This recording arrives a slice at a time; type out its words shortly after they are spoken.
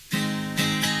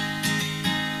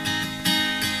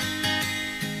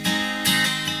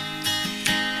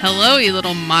Hello, you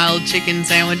little mild chicken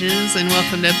sandwiches, and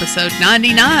welcome to episode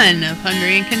 99 of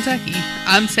Hungry in Kentucky.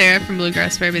 I'm Sarah from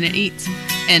Bluegrass Bourbon and Eats,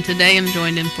 and today I'm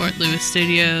joined in Fort Lewis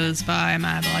Studios by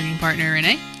my vlogging partner,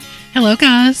 Renee. Hello,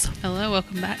 guys. Hello,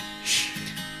 welcome back.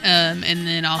 And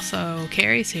then also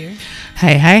Carrie's here.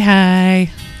 Hey.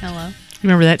 Hello. You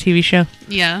remember that TV show?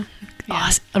 Yeah.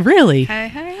 Awesome. Really?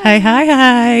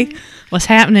 Hey. What's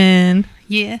happening?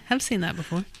 Yeah, I've seen that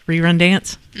before. Rerun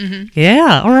dance? Mm-hmm.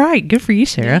 Yeah. All right. Good for you,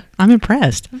 Sarah. I'm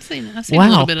impressed. I've seen a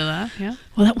little bit of that, yeah.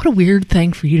 Well, what a weird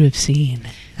thing for you to have seen.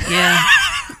 Yeah.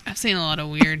 I've seen a lot of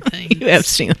weird things. You have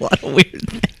seen a lot of weird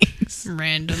things.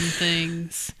 Random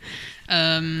things.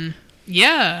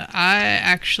 Yeah, I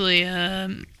actually,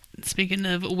 speaking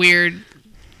of weird,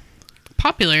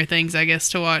 popular things, I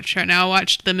guess, to watch right now, I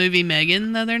watched the movie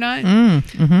Megan the other night.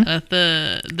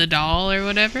 The doll or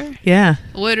whatever. Yeah.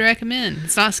 Would recommend.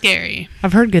 It's not scary.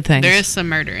 I've heard good things. There is some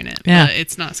murder in it, Yeah. but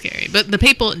it's not scary. But the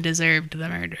people deserved the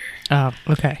murder. Oh,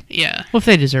 okay. Yeah. Well, if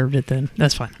they deserved it, then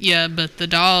that's fine. Yeah, but the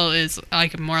doll is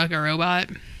more like a robot,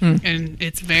 and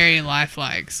it's very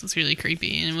lifelike, so it's really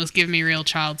creepy, and it was giving me real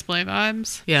Child's Play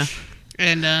vibes. Yeah.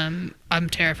 And I'm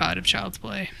terrified of Child's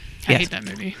Play. I hate that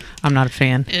movie. I'm not a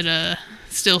fan. It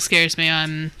still scares me.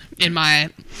 I'm in my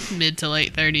mid to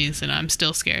late 30s, and I'm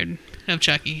still scared of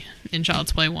Chucky in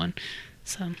Child's Play 1.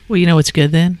 So. Well, you know what's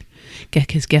good then?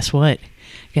 Because guess what?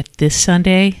 You got this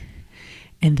Sunday,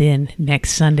 and then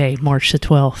next Sunday, March the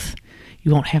 12th.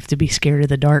 You won't have to be scared of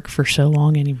the dark for so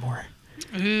long anymore.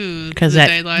 Ooh. Because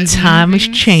that time is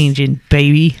changing,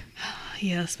 baby.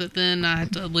 Yes, but then I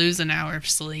have to lose an hour of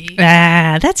sleep.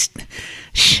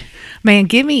 Man,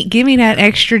 give me that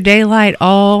extra daylight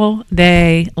all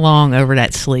day long over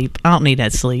that sleep. I don't need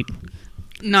that sleep.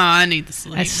 No, I need the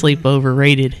sleep. That sleep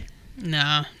overrated.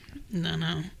 No.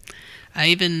 I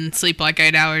even sleep like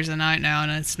 8 hours a night now,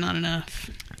 and it's not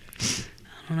enough.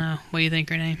 I don't know. What do you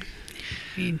think, Renee?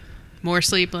 You need more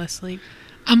sleep, less sleep?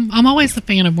 I'm always a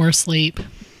fan of more sleep,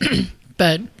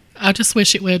 but I just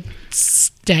wish it would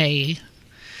stay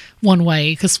one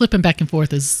way, because flipping back and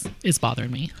forth is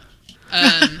bothering me.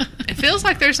 It feels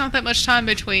like there's not that much time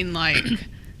between like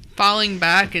falling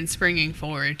back and springing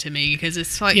forward to me, because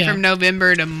it's like from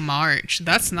November to March.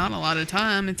 That's not a lot of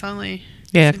time. It's only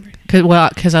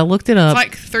because I looked it up. It's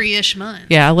like 3-ish months.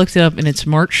 Yeah, I looked it up, and it's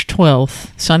March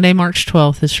 12th. Sunday, March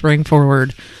 12th is spring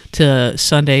forward to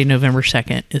Sunday, November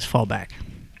 2nd is fall back.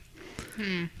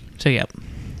 So, yep.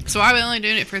 So I've been only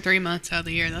doing it for 3 months out of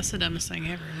the year. That's the dumbest thing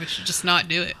ever. We should just not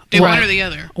do it. Do one or the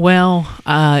other. Well,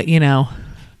 I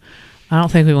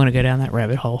don't think we want to go down that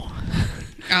rabbit hole.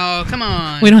 Oh, come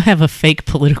on. We don't have a fake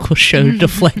political show to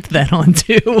deflect that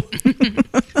onto.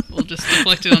 We'll just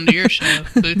deflect it onto your show,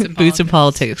 Boots and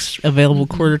Politics, available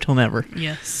quarter till never.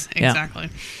 Yes, exactly. Yeah.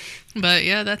 But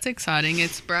yeah, that's exciting.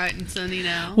 It's bright and sunny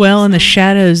now. Well, and the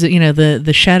shadows,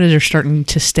 the shadows are starting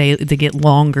to get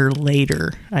longer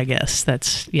later, I guess.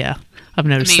 I've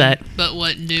noticed that. But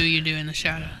what do you do in the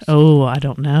shadows? Oh, I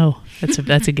don't know.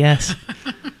 That's a guess.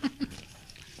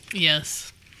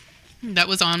 Yes. That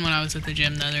was on when I was at the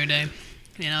gym the other day.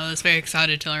 I was very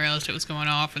excited till I realized it was going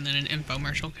off, and then an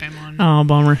infomercial came on. Oh,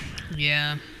 bummer.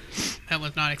 Yeah. I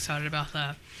was not excited about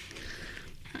that.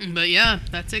 But yeah,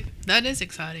 that is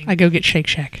exciting. I go get Shake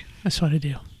Shack. That's what I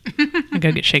do. I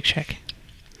go get Shake Shack.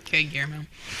 Okay, Guillermo.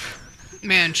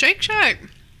 Man, Shake Shack,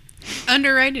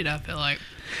 underrated, I feel like.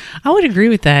 I would agree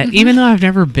with that, even though I've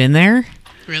never been there.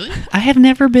 Really? I have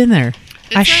never been there.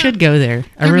 I should go there.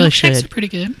 I really should. Are pretty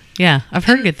good. Yeah, I've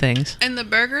heard good things. And the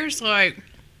burgers,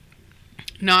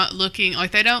 not looking,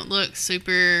 they don't look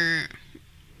super,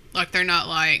 they're not,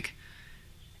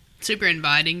 super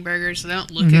inviting burgers. They don't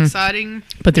look exciting.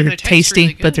 But they're tasty.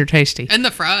 Really, but they're tasty. And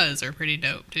the fries are pretty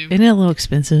dope, too. Isn't it a little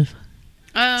expensive?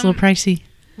 It's a little pricey.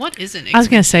 What isn't expensive? I was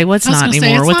going to say, what's not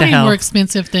anymore? What the hell? It's more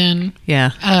expensive than...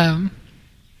 Yeah.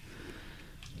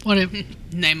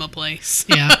 Name a place.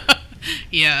 Yeah.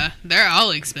 Yeah, they're all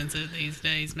expensive these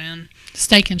days, man.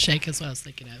 Steak and Shake is what I was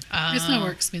thinking of. It's not more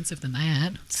expensive than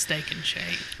that. Steak and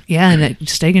Shake. Yeah, and that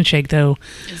Steak and Shake, though.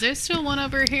 Is there still one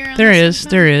over here? There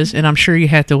is. And I'm sure you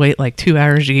have to wait 2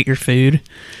 hours to get your food.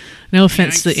 No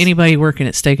offense to anybody working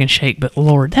at Steak and Shake, but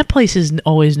Lord, that place has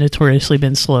always notoriously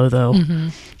been slow, though.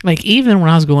 Even when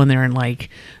I was going there in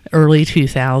early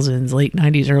 2000s, late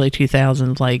 90s, early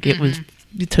 2000s,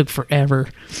 it took forever.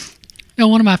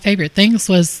 One of my favorite things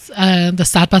was the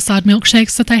side-by-side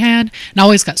milkshakes that they had. And I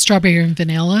always got strawberry and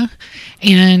vanilla.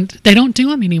 And they don't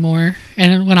do them anymore.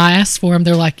 And when I asked for them,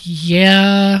 they're like,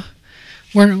 yeah,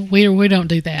 we don't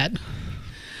do that.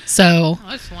 So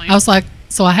I was like,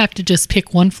 so I have to just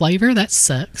pick one flavor? That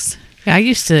sucks. Yeah, I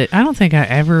don't think I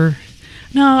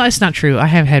No, that's not true. I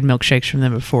have had milkshakes from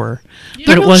them before, Yeah,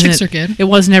 but it wasn't. milkshakes are good. It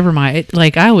was never my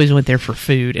like. I always went there for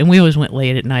food, and we always went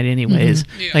late at night, anyways,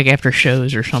 like after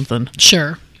shows or something.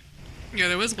 Sure. Yeah,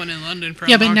 there was one in London for a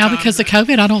Yeah, but long now time, because of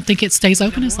COVID, I don't think it stays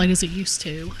open as late as it used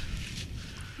to.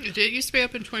 It used to be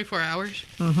open 24 hours.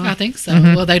 I think so.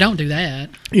 Well, they don't do that.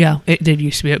 Yeah, it did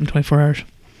used to be open 24 hours.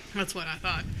 That's what I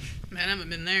thought. Man, I haven't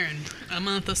been there in a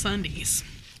month of Sundays.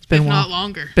 It's been if a while. not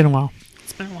longer. Been a while.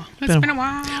 It's been a while. It's been a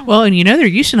while. Well, and there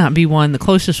used to not be one. The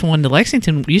closest one to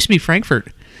Lexington used to be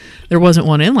Frankfort. There wasn't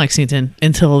one in Lexington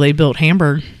until they built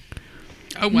Hamburg.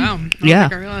 Oh, wow. I Yeah.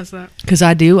 think I realized that. Because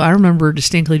I remember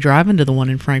distinctly driving to the one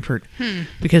in Frankfort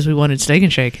because we wanted Steak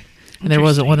and Shake, and there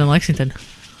wasn't one in Lexington.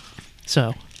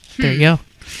 So, there you go.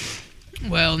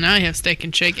 Well, now you have Steak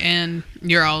and Shake and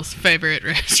your all's favorite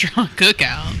restaurant,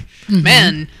 Cookout.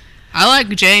 Man, I like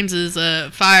James's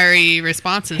fiery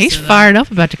responses. He's to that. fired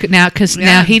up about it now because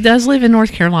now he does live in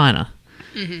North Carolina.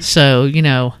 So,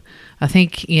 I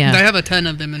think, They have a ton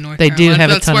of them in North They Carolina. do have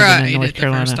That's a ton of where them I in ate North it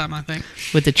Carolina. the first time, I think.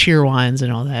 with the cheer wines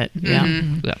and all that.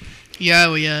 Yeah.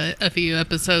 Yeah, we a few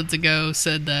episodes ago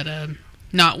said that, I'm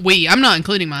not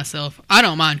including myself. I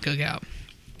don't mind Cookout.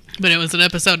 But it was an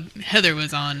episode Heather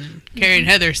was on. And Carrie and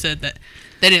Heather said that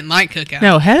they didn't like Cookout.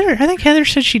 No, I think Heather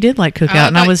said she did like Cookout,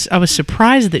 and I was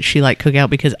surprised that she liked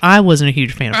Cookout because I wasn't a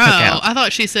huge fan of Cookout. I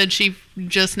thought she said she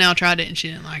just now tried it and she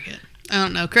didn't like it. I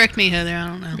don't know. Correct me, Heather. I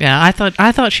don't know. Yeah,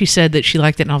 I thought she said that she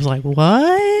liked it, and I was like,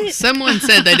 what? Someone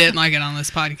said they didn't like it on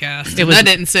this podcast. That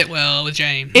didn't sit well with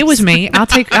James. It was me. I'll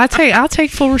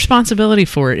take full responsibility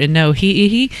for it. And no,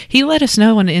 he let us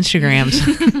know on the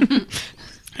Instagrams.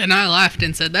 And I laughed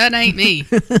and said, that ain't me.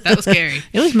 That was scary.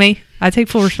 It was me. I take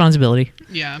full responsibility.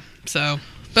 Yeah. So,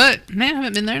 but man, I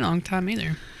haven't been there in a long time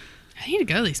either. I need to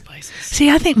go to these places. See,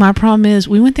 I think my problem is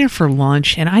we went there for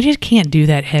lunch, and I just can't do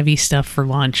that heavy stuff for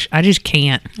lunch. I just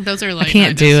can't. Those are like I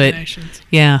can't do it.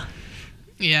 Yeah.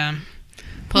 Yeah.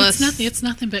 Plus, it's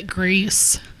nothing but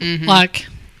grease. Like,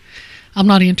 I'm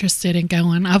not interested in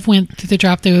going. I've went through the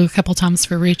drive-thru a couple times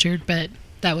for Richard, but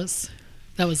that was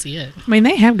it. I mean,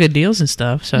 they have good deals and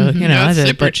stuff, so it's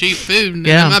super cheap food.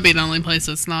 Yeah. It might be the only place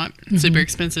that's not super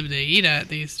expensive to eat at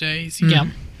these days. Yeah.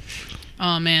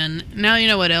 Oh man! Now you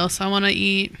know what else I want to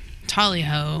eat? Tally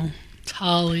ho.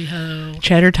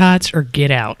 Cheddar tots or Get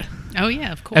Out. Oh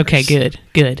yeah, of course. Okay, good.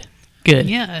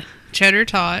 Yeah, cheddar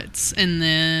tots, and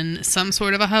then some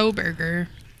sort of a hoe burger,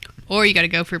 or you got to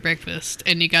go for breakfast,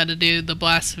 and you got to do the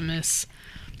blasphemous.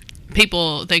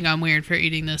 People think I'm weird for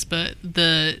eating this, but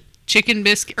the chicken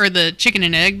biscuit or the chicken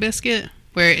and egg biscuit,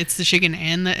 where it's the chicken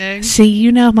and the egg. See,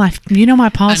 you know my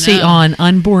policy on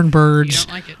unborn birds, you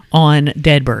don't like it. On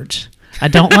dead birds. I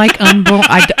don't like unborn.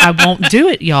 I won't do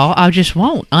it, y'all. I just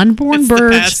won't. Unborn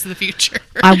birds. The past, the future.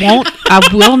 I won't. I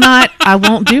will not. I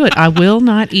won't do it. I will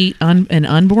not eat an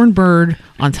unborn bird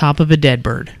on top of a dead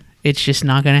bird. It's just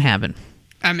not going to happen.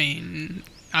 I mean,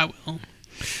 I will.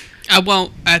 I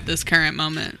won't at this current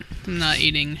moment. I'm not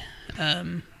eating.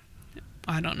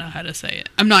 I don't know how to say it.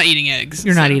 I'm not eating eggs.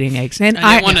 You're not eating eggs, and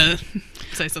I didn't want to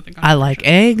say something. I like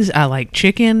eggs. I like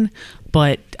chicken.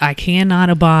 But I cannot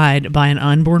abide by an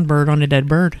unborn bird on a dead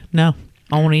bird. No,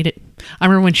 I won't eat it. I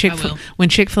remember when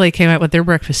Chick-fil-A came out with their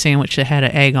breakfast sandwich that had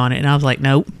an egg on it, and I was like,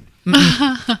 nope.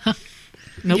 Nope.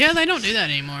 Yeah, they don't do that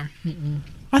anymore.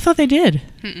 I thought they did.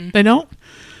 They don't?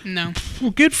 No.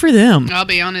 Well, good for them. I'll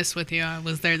be honest with you. I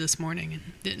was there this morning and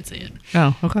didn't see it.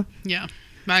 Oh, okay. Yeah.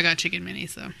 But I got chicken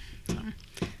minis, so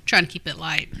trying to keep it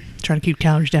light. Trying to keep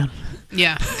calories down.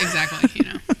 Yeah, exactly.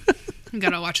 You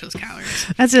gotta watch those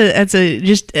calories. That's a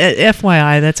just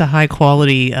FYI. That's a high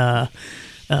quality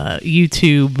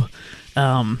YouTube.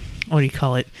 What do you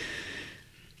call it?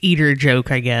 Eater joke,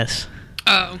 I guess.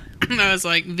 Oh, I was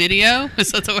like, video.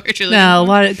 Is that the word you're looking No,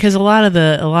 for?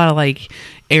 a lot of like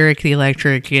Eric the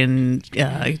Electric and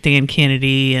Dan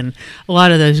Kennedy and a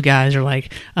lot of those guys are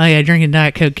like, oh yeah, drinking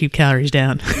Diet Coke keep calories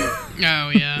down. Oh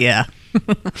yeah. Yeah.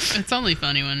 It's only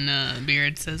funny when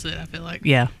Beard says it, I feel like.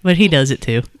 Yeah, but he does it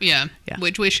too. Yeah.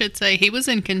 Which we should say he was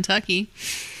in Kentucky.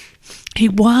 He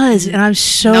was, and I'm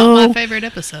so... Not my favorite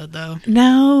episode, though.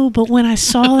 No, but when I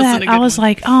saw that, I was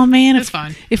like, oh man,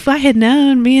 if I had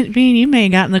known, me and you may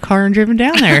have gotten in the car and driven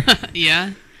down there.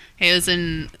 Yeah. He was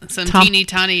in some teeny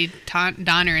tiny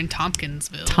diner in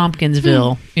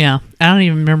Tompkinsville. Yeah. I don't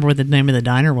even remember what the name of the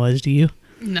diner was, do you?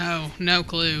 No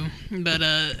clue. But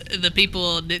the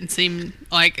people didn't seem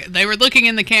like they were looking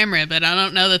in the camera, but I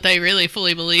don't know that they really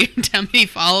fully believed how many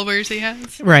followers he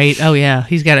has. Right. Oh, yeah.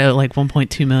 He's got like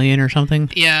 1.2 million or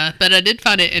something. Yeah, but I did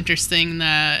find it interesting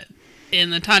that in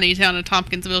the tiny town of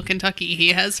Tompkinsville, Kentucky, he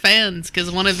has fans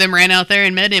because one of them ran out there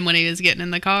and met him when he was getting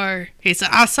in the car. He said,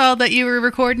 I saw that you were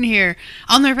recording here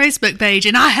on their Facebook page,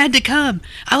 and I had to come.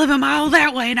 I live a mile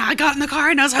that way, and I got in the car,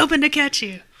 and I was hoping to catch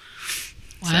you.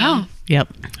 Wow. So, yep.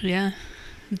 Yeah.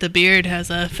 The Beard has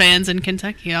fans in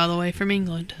Kentucky all the way from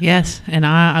England. Yes, and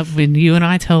when you and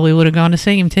I totally would have gone to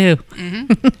see him, too.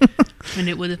 Mm-hmm. And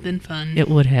it would have been fun. It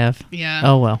would have. Yeah.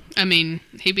 Oh, well. I mean,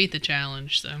 he beat the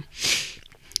challenge, so...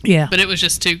 Yeah. But it was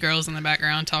just two girls in the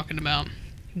background talking about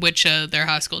which their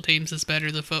high school teams is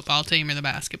better, the football team or the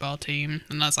basketball team.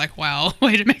 And I was like, wow,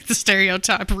 way to make the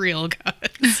stereotype real,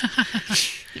 guys.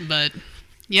 But,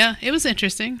 yeah, it was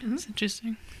interesting. It was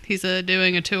interesting. He's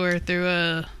doing a tour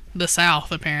through the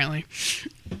South, apparently.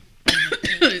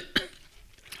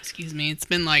 Excuse me. It's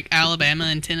been like Alabama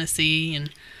and Tennessee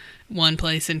and one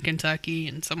place in Kentucky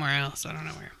and somewhere else. I don't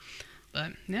know where.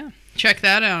 But, yeah. Check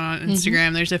that out on Instagram.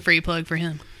 Mm-hmm. There's a free plug for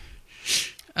him.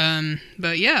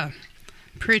 But yeah,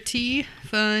 pretty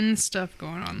fun stuff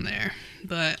going on there.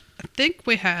 But I think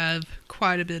we have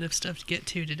quite a bit of stuff to get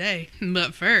to today.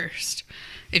 But first,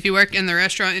 if you work in the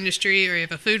restaurant industry or you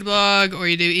have a food blog or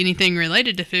you do anything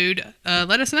related to food,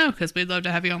 let us know because we'd love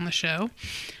to have you on the show.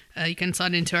 You can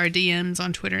slide into our DMs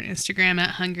on Twitter and Instagram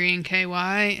at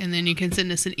hungryandky, and then you can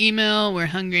send us an email. We're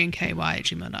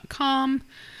hungryandky@gmail.com.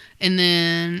 And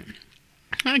then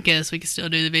I guess we could still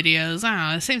do the videos. I don't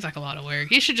know. It seems like a lot of work.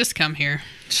 You should just come here.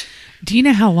 Do you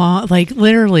know how long? Like,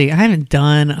 literally, I haven't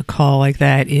done a call like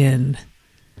that in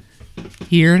a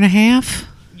year and a half.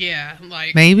 Yeah,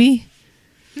 like... Maybe?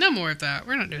 No more of that.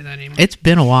 We're not doing that anymore. It's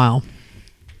been a while.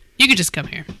 You could just come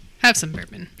here. Have some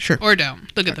bourbon. Sure. Or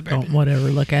don't. Look at the bourbon. Don't, whatever.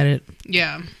 Look at it.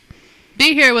 Yeah.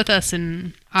 Be here with us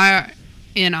in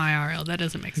IRL. That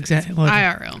doesn't make sense. Exactly.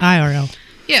 IRL. IRL.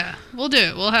 Yeah, we'll do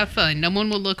it. We'll have fun. No one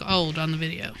will look old on the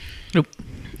video. Nope.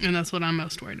 And that's what I'm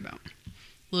most worried about.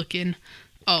 Looking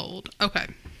old. Okay.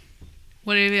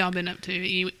 What have y'all been up to?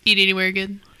 Eat anywhere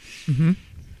good? Mm-hmm.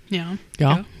 Yeah.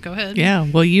 Yeah. Go ahead. Yeah.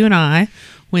 Well, you and I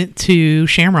went to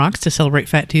Shamrock's to celebrate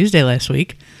Fat Tuesday last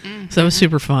week. Mm-hmm. So that was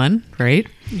super fun, right?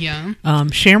 Yeah.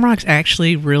 Shamrock's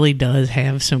actually really does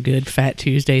have some good Fat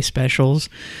Tuesday specials.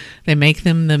 They make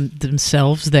them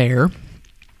themselves there.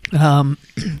 Rob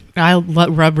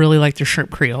really liked their shrimp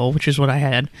creole, which is what I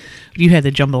had. You had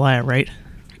the jambalaya, right?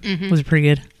 Mm-hmm. Was it pretty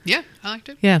good? Yeah, I liked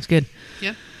it. Yeah, it's good.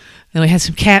 Yeah. Then we had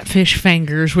some catfish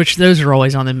fingers, which those are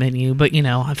always on the menu, but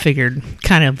I figured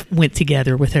kind of went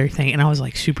together with everything, and I was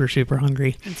like super, super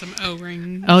hungry. And some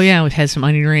O-rings. Oh yeah, we had some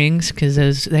onion rings because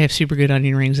they have super good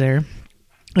onion rings there.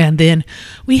 And then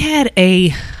we had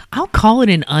I'll call it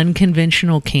an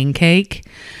unconventional king cake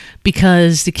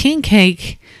because the king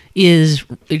cake it's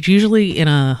usually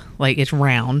it's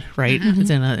round, right? Mm-hmm. It's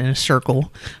in a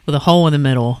circle with a hole in the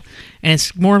middle, and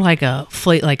it's more like a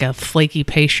flaky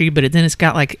pastry, but then it's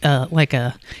got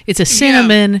it's a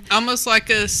cinnamon, almost like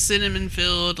a cinnamon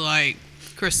filled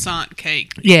croissant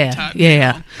cake.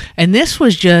 Yeah. And this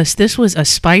was a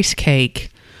spice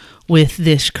cake with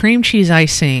this cream cheese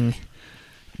icing.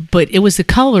 But it was the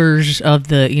colors of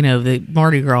the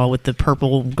Mardi Gras with the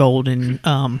purple, gold, and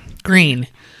green.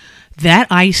 That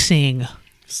icing,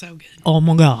 so good. Oh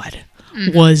my God,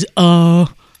 was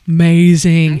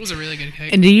amazing. It was a really good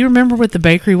cake. And do you remember what the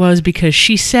bakery was? Because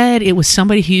she said it was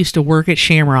somebody who used to work at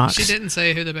Shamrock's. She didn't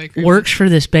say who the bakery works for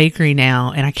this bakery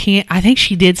now, and I think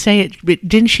she did say it. But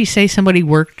didn't she say somebody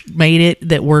made it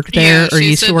that worked there or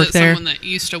used to work there? Someone that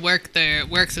used to work there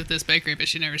works at this bakery, but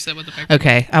she never said what the bakery.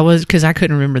 Okay, because I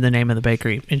couldn't remember the name of the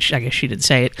bakery, and I guess she didn't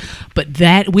say it. But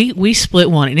that we split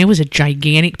one, and it was a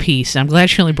gigantic piece. I'm glad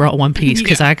she only brought one piece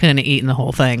because I couldn't have eaten the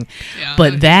whole thing. Yeah,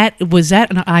 but that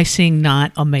an icing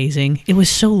not amazing? It was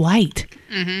so light.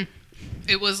 Mm-hmm.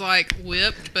 It was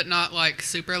whipped, but not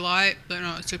super light, but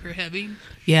not super heavy.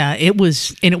 Yeah, it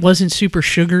was, and it wasn't super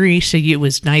sugary, so it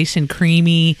was nice and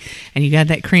creamy, and you got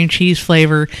that cream cheese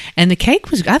flavor. And the cake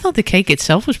I thought the cake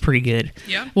itself was pretty good.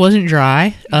 Yeah, it wasn't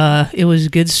dry. It was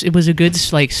good. It was a good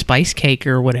spice cake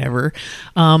or whatever.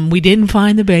 We didn't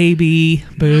find the baby.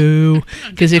 Boo.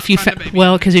 Because if you found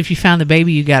the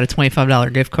baby, you got a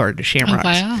 $25 gift card to Shamrock's. Oh,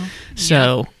 wow.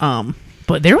 So,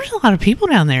 but there was a lot of people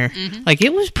down there. Mm-hmm.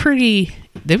 It was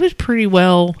pretty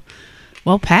well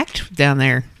packed down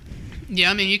there. Yeah,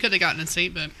 I mean, you could have gotten a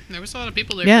seat, but there was a lot of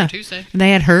people there for Tuesday. And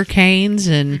they had hurricanes,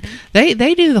 and they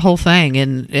do the whole thing,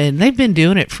 and they've been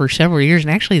doing it for several years.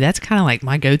 And actually, that's kind of like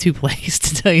my go-to place,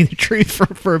 to tell you the truth,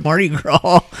 for Mardi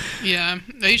Gras. Yeah,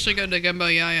 I usually go to Gumbo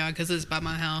Yaya because it's by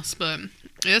my house, but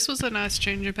this was a nice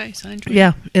change of pace. I enjoyed it.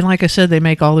 Yeah, and like I said, they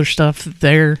make all their stuff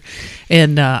there,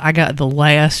 and I got the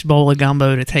last bowl of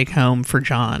gumbo to take home for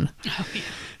John. Oh, yeah.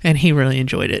 and he really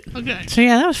enjoyed it. Okay. So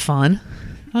yeah, that was fun.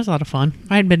 That was a lot of fun.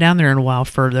 I hadn't been down there in a while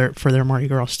for their Mardi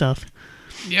Gras stuff.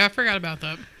 Yeah, I forgot about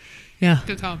that. Yeah.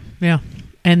 Good call. Yeah.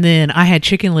 And then I had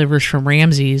chicken livers from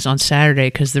Ramsey's on Saturday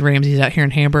because the Ramsey's out here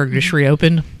in Hamburg just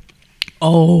reopened.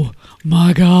 Oh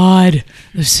my God.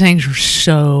 Those things were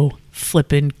so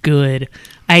flipping good.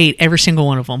 I ate every single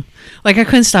one of them. Like, I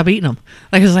couldn't stop eating them.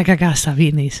 Like, I was like, I gotta stop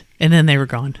eating these. And then they were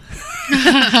gone.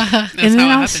 And then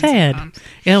I was sad. Sometimes.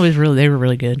 Yeah, they were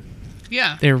really good.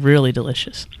 Yeah. They were really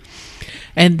delicious.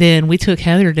 And then we took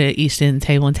Heather to East End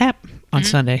Table and Tap on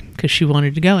Sunday because she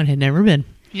wanted to go and had never been.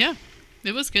 Yeah,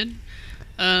 it was good.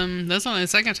 That's only the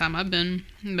second time I've been,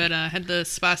 but I had the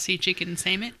spicy chicken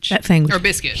sandwich. That thing was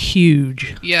biscuit.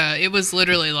 Huge. Yeah, it was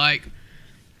literally like,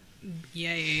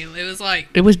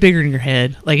 it was bigger than your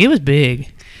head. Like, it was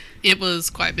big. It was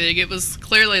quite big. It was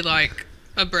clearly like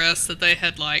a breast that they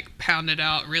had like pounded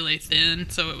out really thin,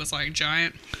 so it was like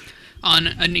giant on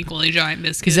an equally giant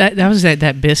biscuit. Because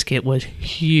that biscuit was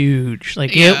huge.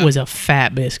 Like, It was a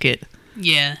fat biscuit.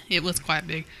 Yeah, it was quite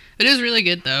big. It is really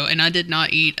good, though, and I did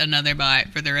not eat another bite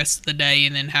for the rest of the day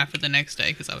and then half of the next day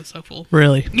because I was so full.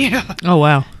 Really? Yeah. Oh,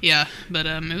 wow. Yeah, but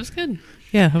it was good.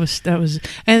 Yeah, that was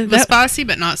and it was spicy,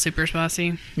 but not super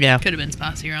spicy. Yeah. Could have been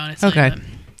spicier, honestly. Okay.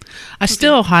 I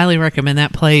still highly recommend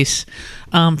that place.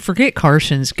 Forget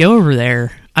Carson's. Go over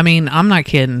there. I mean, I'm not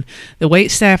kidding. The wait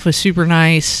staff was super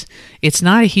nice. It's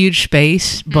not a huge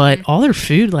space, but all their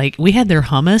food, like, we had their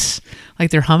hummus,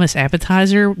 like their hummus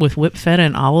appetizer with whipped feta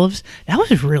and olives. That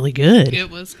was really good. It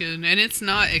was good. And it's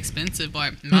not expensive.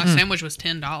 Like, my sandwich was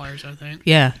 $10, I think.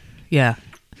 Yeah. Yeah.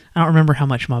 I don't remember how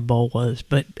much my bowl was,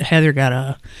 but Heather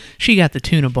got the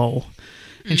tuna bowl,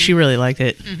 and she really liked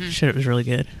it. She said it was really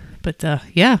good. But,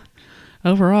 yeah,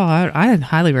 overall, I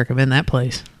highly recommend that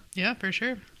place. Yeah, for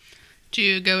sure. Did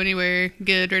you go anywhere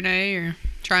good, Renee, or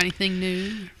try anything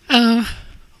new?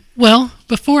 Well,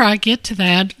 before I get to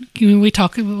that,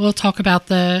 we'll talk about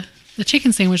the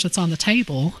chicken sandwich that's on the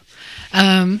table.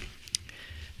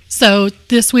 So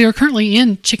we are currently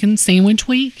in Chicken Sandwich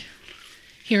Week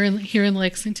here in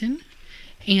Lexington,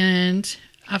 and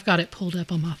I've got it pulled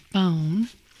up on my phone.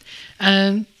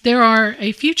 There are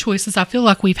a few choices. I feel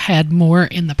like we've had more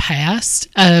in the past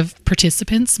of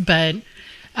participants, but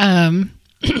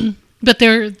but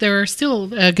there are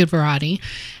still a good variety.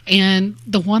 And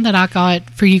the one that I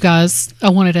got for you guys, I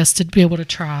wanted us to be able to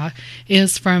try,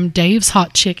 is from Dave's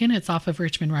Hot Chicken. It's off of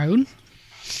Richmond Road.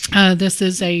 This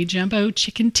is a jumbo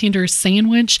chicken tender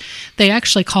sandwich. They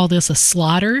actually call this a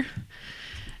slider.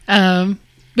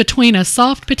 Between a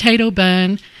soft potato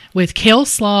bun with kale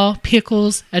slaw,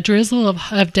 pickles, a drizzle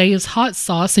of Dave's hot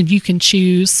sauce, and you can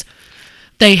choose.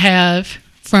 They have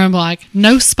from like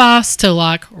no spice to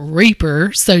like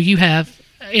Reaper, so you have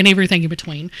and everything in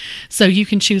between. So you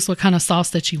can choose what kind of sauce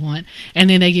that you want, and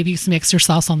then they give you some extra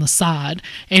sauce on the side.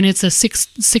 And it's a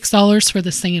 $6 for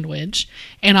the sandwich.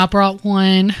 And I got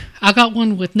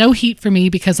one with no heat for me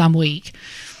because I'm weak.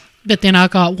 But then I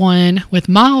got one with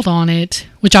mild on it,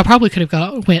 which I probably could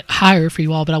have went higher for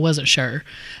you all, but I wasn't sure.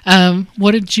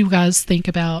 What did you guys think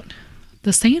about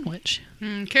the sandwich?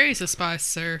 Carrie's a spice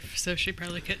surf, so she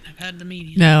probably couldn't have had the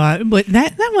medium. No, but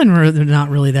that one not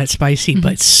really that spicy,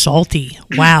 but salty.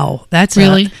 Wow, that's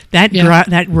really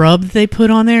that rub they put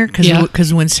on there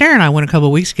because when Sarah and I went a couple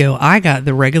of weeks ago, I got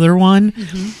the regular one,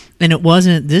 and it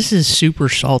wasn't. This is super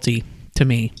salty to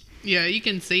me. Yeah, you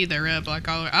can see the rub. Like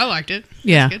I liked it.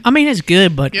 Yeah, I mean it's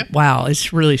good, but wow,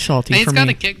 it's really salty. And it's got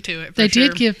a kick to it. They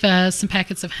did give some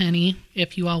packets of honey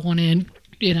if you all wanted,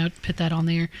 put that on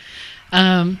there.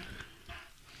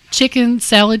 Chicken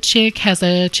Salad Chick has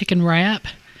a chicken wrap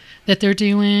that they're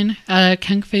doing.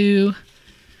 Kung Fu,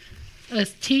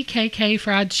 TKK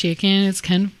fried chicken. It's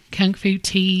Kung Fu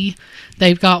tea.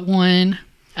 They've got one.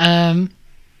 The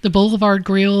Boulevard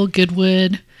Grill,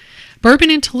 Goodwood,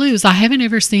 Bourbon and Toulouse. I haven't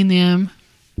ever seen them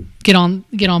get on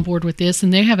board with this,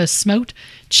 and they have a smoked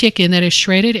chicken that is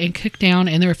shredded and cooked down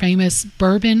in their famous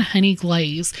bourbon honey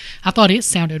glaze. I thought it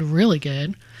sounded really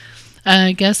good.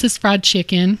 Gus's fried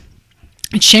chicken.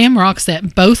 Shamrock's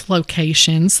at both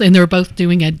locations, and they're both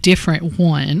doing a different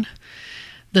one.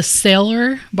 The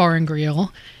Cellar Bar and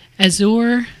Grill,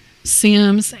 Azure,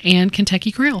 Sims, and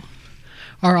Kentucky Grill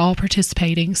are all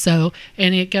participating. So,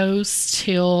 and it goes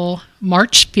till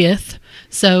March 5th.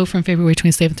 So from February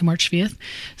 27th to March 5th.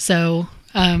 So,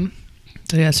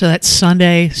 so that's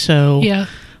Sunday. So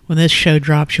when this show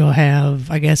drops, you'll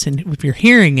have, I guess, and if you're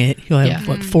hearing it, you'll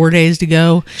have 4 days to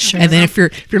go. Sure. And then if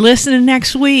you're listening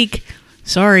next week,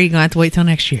 sorry, you're going to have to wait till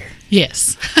next year.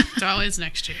 Yes. It's always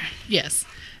next year. Yes.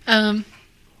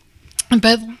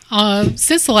 But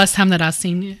since the last time that I've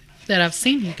seen I've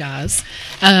seen you guys.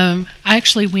 I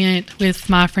actually went with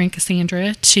my friend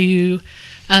Cassandra to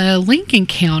Lincoln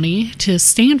County to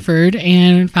Stanford,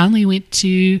 and finally went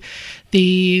to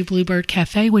the Bluebird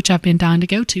Cafe, which I've been dying to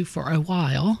go to for a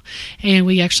while. And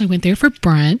we actually went there for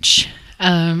brunch.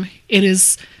 It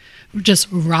is just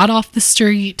right off the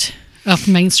street, off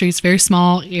Main Street. It's a very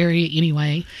small area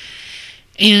anyway.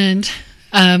 And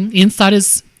inside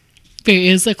is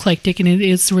eclectic, and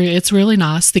it's really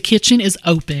nice. The kitchen is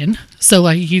open, so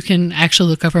like you can actually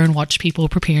look over and watch people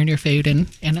preparing your food and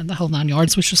the whole 9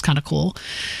 yards, which was kind of cool.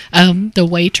 The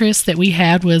waitress that we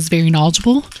had was very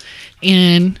knowledgeable,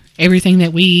 and anything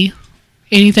that we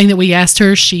asked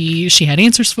her, she had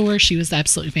answers for. She was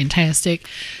absolutely fantastic.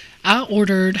 I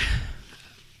ordered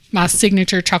my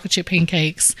signature chocolate chip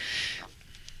pancakes.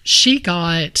 She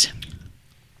got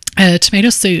a tomato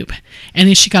soup, and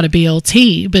then she got a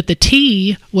BLT, but the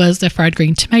tea was the fried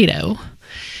green tomato,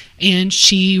 and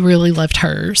she really loved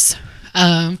hers.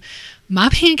 My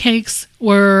pancakes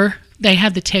they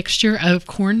had the texture of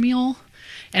cornmeal,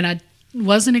 and I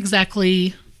wasn't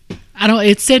exactly,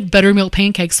 it said buttermilk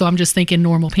pancakes, so I'm just thinking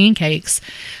normal pancakes,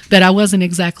 but I wasn't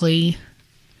exactly,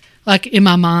 like in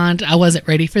my mind, I wasn't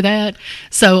ready for that.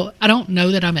 So I don't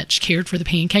know that I much cared for the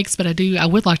pancakes, but I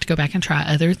would like to go back and try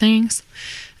other things.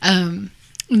 And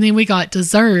then we got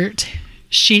dessert.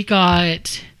 She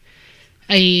got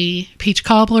a peach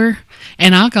cobbler,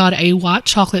 and I got a white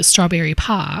chocolate strawberry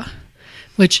pie,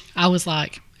 which I was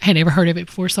like, I had never heard of it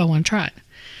before, so I want to try it.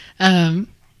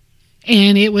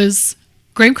 And it was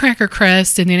graham cracker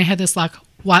crust, and then it had this like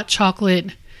white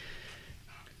chocolate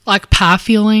like pie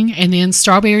filling, and then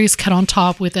strawberries cut on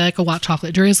top with like a white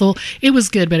chocolate drizzle. It was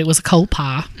good, but it was a cold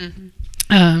pie.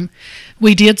 Mm-hmm.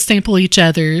 We did sample each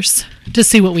other's to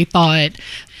see what we thought.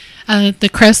 The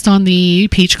crust on the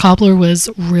peach cobbler was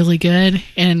really good,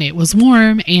 and it was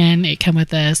warm, and it came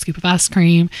with a scoop of ice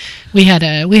cream. We had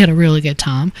a really good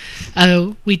time.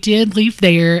 We did leave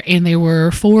there, and there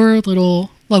were 4 little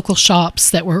local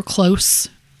shops that were close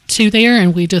to there,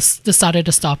 and we just decided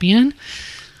to stop in.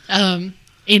 In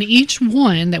each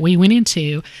one that we went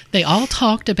into, they all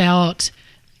talked about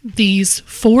these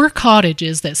 4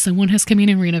 cottages that someone has come in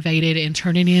and renovated and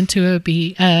turned it into a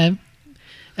Airbnb.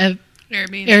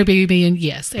 And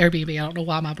yes, Airbnb. I don't know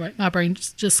why my brain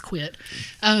just quit.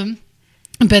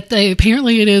 But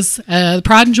apparently it is the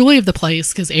pride and joy of the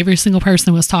place, because every single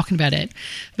person was talking about it.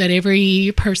 But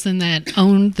every person that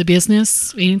owned the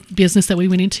business that we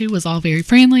went into was all very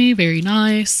friendly, very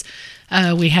nice.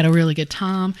 We had a really good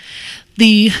time.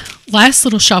 The last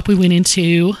little shop we went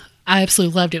into, I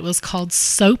absolutely loved it. It was called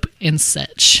Soap and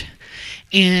Such.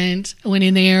 And I went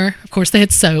in there. Of course, they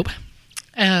had soap.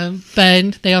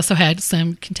 But they also had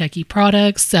some Kentucky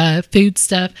products, food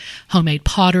stuff, homemade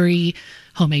pottery,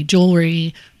 homemade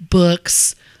jewelry,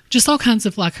 books, just all kinds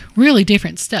of like really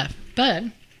different stuff. But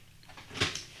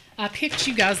I picked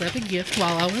you guys up a gift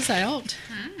while I was out.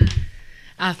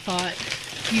 I thought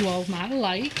you all might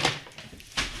like.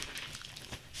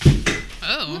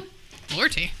 Oh,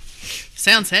 Lordy.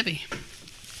 Sounds heavy.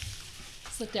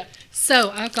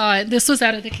 So I got, this was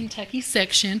out of the Kentucky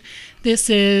section. This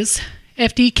is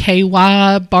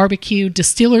FDKY Barbecue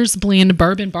Distillers Blend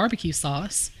Bourbon Barbecue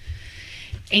Sauce.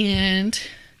 And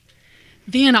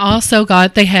then I also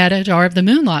they had a jar of the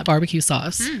Moonlight Barbecue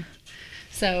Sauce.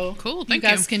 So cool, you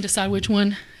guys can decide which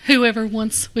one, whoever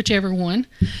wants whichever one.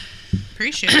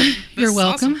 Appreciate it. You're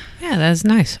welcome. Awesome. Yeah, that's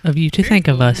nice of you to think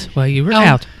of us while you were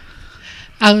out.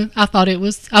 I thought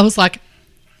I was like,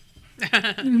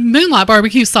 Moonlight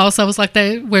Barbecue Sauce. I was like,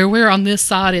 where we're on this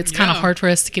side, it's kind of hard for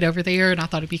us to get over there, and I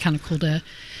thought it'd be kind of cool to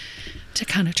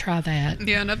kind of try that.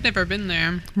 Yeah, and I've never been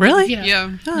there. Really?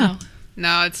 Yeah. Oh.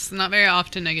 No, it's not very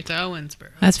often I get to Owensboro.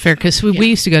 That's fair, because we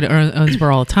used to go to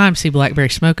Owensboro all the time, see Blackberry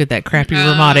Smoke at that crappy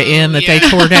Ramada Inn that they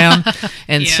tore down.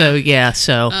 And so.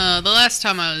 The last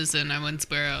time I was in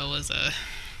Owensboro was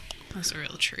a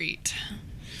real treat.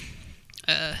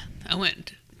 I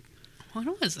went,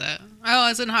 what was that? Oh, I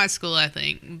was in high school, I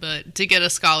think, but to get a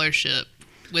scholarship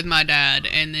with my dad,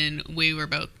 and then we were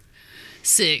both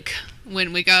sick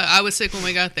I was sick when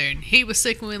we got there, and he was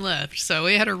sick when we left, so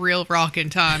we had a real rocking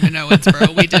time in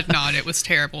Owensboro. We did not. It was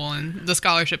terrible, and the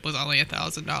scholarship was only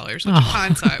 $1,000, which in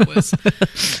hindsight was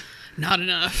not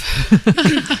enough.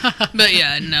 But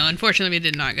yeah, no, unfortunately we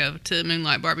did not go to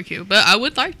Moonlight Barbecue, but I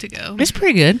would like to go. It's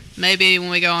pretty good. Maybe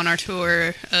when we go on our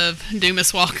tour of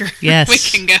Dumas Walker, yes,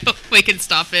 we can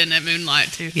stop in at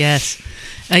Moonlight too. Yes.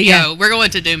 Yeah, we're going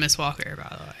to Dumas Walker,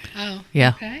 by the way. Oh,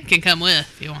 yeah. Okay. You can come with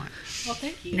if you want. Well,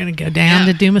 thank you. We're going to go down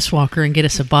to Dumas Walker and get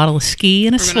us a bottle of ski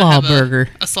and a slaw burger.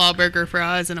 A slaw burger,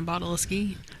 fries, and a bottle of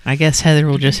ski. I guess Heather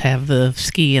will just have the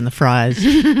ski and the fries.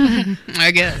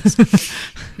 I guess.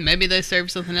 Maybe they serve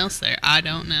something else there. I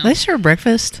don't know. They serve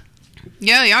breakfast.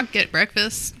 Yeah, y'all get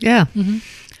breakfast. Yeah. Mm-hmm.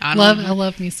 I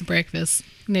love me some breakfast.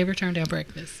 Never turn down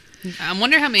breakfast. I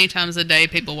wonder how many times a day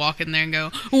people walk in there and go,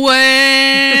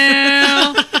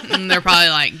 well, and they're probably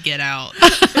like, get out.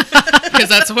 Because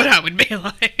that's what I would be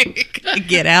like.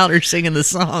 Get out or singing the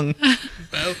song.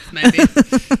 Both, maybe.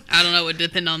 I don't know. It would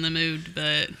depend on the mood,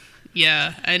 but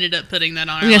yeah, I ended up putting that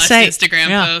on our last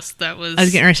Instagram post. That was. I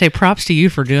was getting ready to say props to you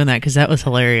for doing that because that was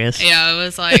hilarious. Yeah, I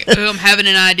was like, oh, I'm having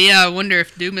an idea. I wonder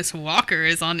if Dumas Walker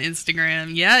is on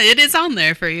Instagram. Yeah, it is on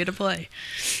there for you to play.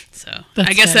 So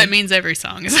I guess that means every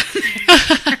song is on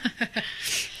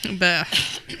there. But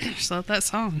I just love that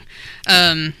song.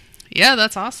 Yeah,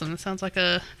 that's awesome. It sounds like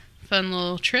a fun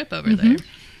little trip over there.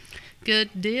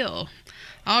 Good deal.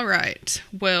 All right.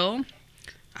 Well,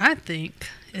 I think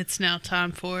it's now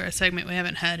time for a segment we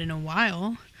haven't had in a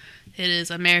while. It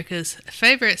is America's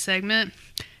favorite segment,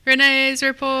 Renee's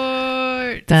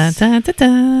Report.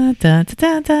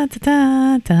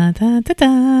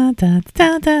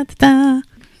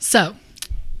 So,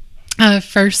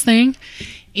 first thing,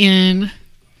 in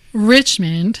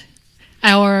Richmond,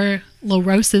 our La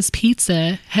Rosa's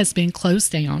Pizza has been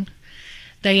closed down.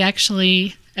 They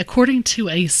actually, according to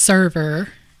a server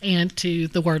and to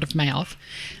the word of mouth,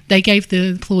 they gave the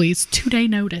employees 2-day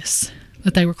notice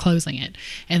that they were closing it.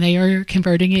 And they are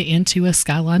converting it into a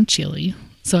Skyline chili.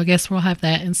 So I guess we'll have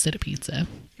that instead of pizza.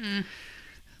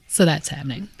 So that's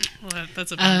happening. Well,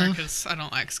 that's a bummer because I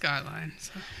don't like Skyline.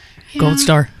 So. Yeah. Gold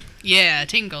Star. Yeah,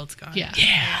 Team Gold Star. Yeah.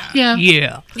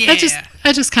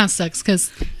 That just kind of sucks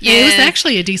because it was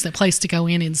actually a decent place to go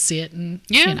in and sit and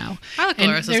you know. I like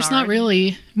and there's not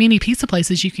really many pizza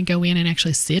places you can go in and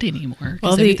actually sit anymore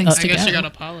because everything's I to guess go. you got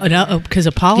Apollo. Because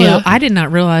Apollo, I did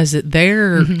not realize that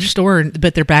their store,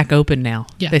 but they're back open now.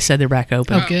 Yeah. They said they're back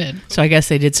open. Oh, good. So I guess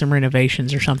they did some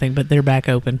renovations or something, but they're back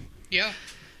open. Yeah.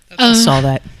 I saw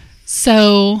that.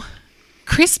 So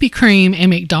Krispy Kreme and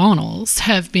McDonald's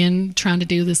have been trying to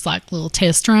do this like little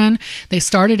test run. They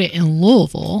started it in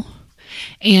Louisville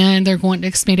and they're going to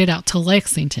expand it out to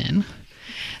Lexington.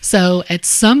 So at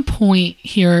some point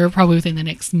here, probably within the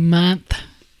next month,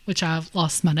 which I've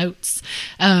lost my notes,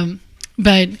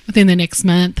 but within the next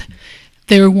month,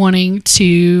 they're wanting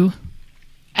to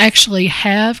actually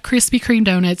have Krispy Kreme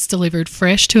donuts delivered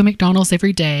fresh to a McDonald's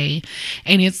every day.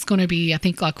 And it's going to be, I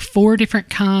think, like 4 different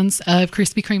kinds of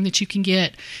Krispy Kreme that you can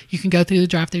get. You can go through the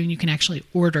drive-thru and you can actually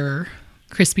order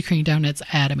Krispy Kreme donuts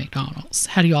at a McDonald's.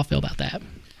 How do you all feel about that?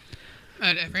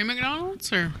 At every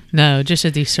McDonald's, or no, just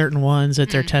at these certain ones that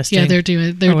they're testing. Yeah, they're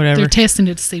testing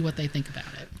it to see what they think about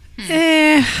it.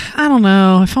 I don't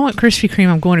know. If I want Krispy Kreme,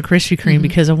 I'm going to Krispy Kreme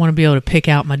because I want to be able to pick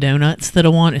out my donuts that I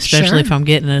want, especially if I'm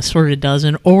getting a assorted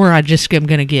dozen, or I'm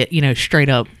going to get, straight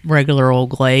up regular old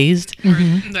glazed.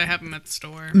 They have them at the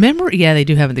store. Remember? Yeah, they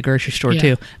do have it at the grocery store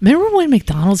too. Remember when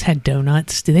McDonald's had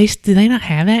donuts? Do they not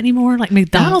have that anymore? Like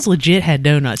McDonald's legit had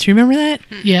donuts. You remember that?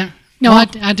 Yeah. No,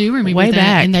 I do remember way that.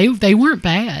 Back. And they weren't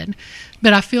bad,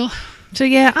 but I feel... So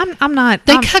yeah, I'm not.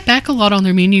 They cut back a lot on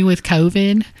their menu with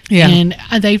COVID. Yeah, and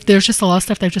there's just a lot of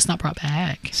stuff they've just not brought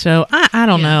back. So I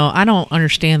don't know. I don't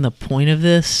understand the point of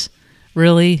this,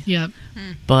 really. Yep.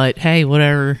 But hey,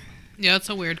 whatever. Yeah, it's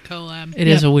a weird collab. It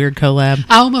is a weird collab.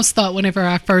 I almost thought whenever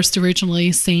I first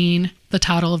originally seen the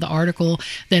title of the article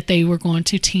that they were going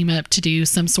to team up to do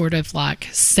some sort of like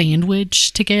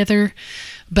sandwich together,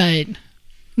 but.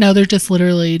 No, they're just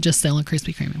literally just selling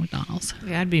Krispy Kreme at McDonald's.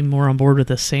 Yeah, I'd be more on board with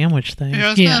the sandwich thing. Yeah, I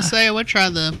was gonna say I would try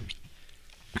the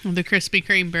Krispy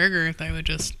Kreme burger if they would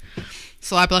just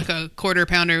slap like a quarter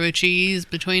pounder with cheese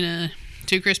between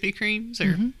 2 Krispy Kremes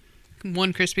or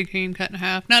 1 Krispy Kreme cut in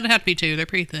half. Not have to be 2; they're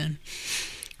pretty thin.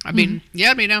 I mean,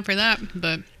 I'd be down for that.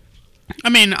 But I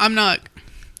mean,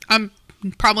 I'm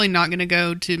probably not gonna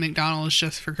go to McDonald's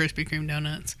just for Krispy Kreme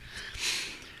donuts.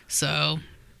 So.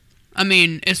 I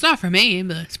mean, it's not for me,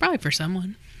 but it's probably for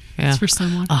someone. Yeah. It's for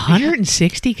someone.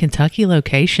 160 Kentucky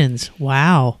locations.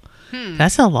 Wow.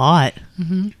 That's a lot.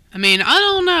 I mean, I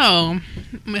don't know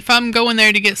if I'm going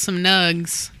there to get some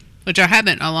nugs, which I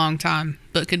haven't in a long time,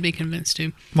 but could be convinced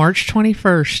to. March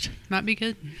 21st. Might be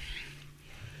good.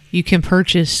 You can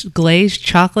purchase glazed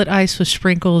chocolate ice with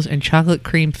sprinkles and chocolate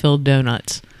cream filled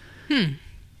donuts. Ooh,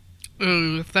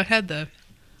 if that had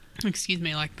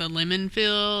like the lemon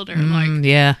filled or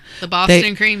the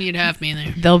Boston cream, you'd have me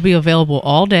there. They'll be available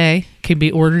all day. Can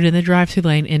be ordered in the drive-thru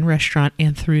lane, in restaurant,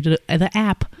 and through the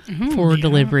app for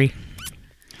delivery.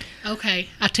 Okay,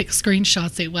 I took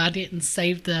screenshots. I didn't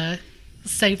save the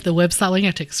website link.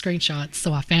 I took screenshots,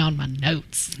 so I found my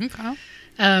notes. Okay.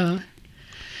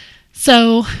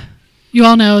 So you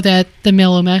all know that the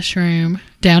Mellow Mushroom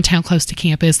downtown close to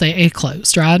campus, it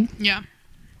closed, right? Yeah.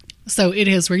 So it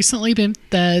has recently been,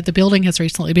 the building has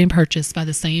recently been purchased by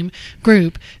the same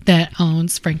group that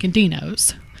owns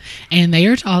Frankendino's. And they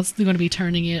are also going to be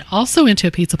turning it also into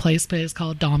a pizza place, but it's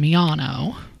called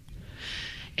Damiano.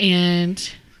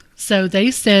 And so they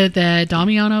said that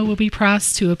Damiano will be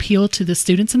priced to appeal to the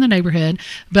students in the neighborhood,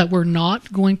 but we're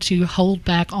not going to hold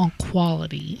back on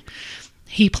quality.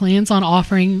 He plans on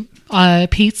offering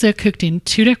pizza cooked in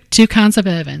two kinds of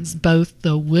ovens, both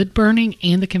the wood-burning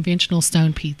and the conventional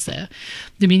stone pizza.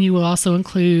 The menu will also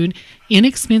include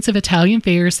inexpensive Italian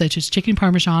fares such as chicken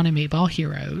parmesan and meatball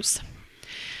heroes.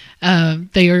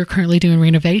 They are currently doing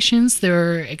renovations.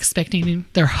 They're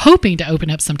hoping to open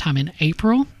up sometime in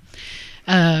April.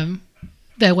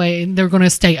 That way they're going to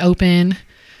stay open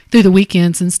through the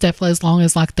weekends and stuff as long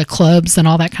as like the clubs and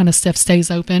all that kind of stuff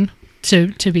stays open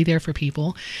to be there for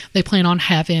people. They plan on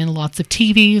having lots of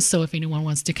TVs, so if anyone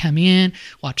wants to come in,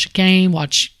 watch a game,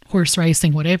 watch horse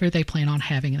racing, whatever, they plan on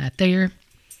having that there.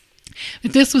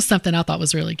 But this was something I thought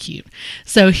was really cute.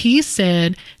 So he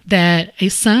said that a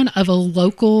son of a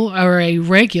local or a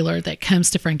regular that comes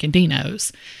to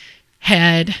Frankendino's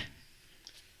had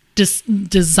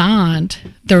designed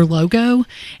their logo,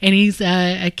 and he's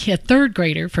a third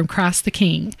grader from Christ the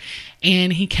King,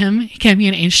 and he came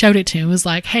in and showed it to him. It was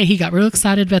like, hey, he got real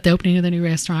excited about the opening of the new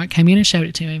restaurant, came in and showed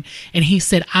it to him, and he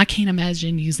said, I can't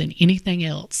imagine using anything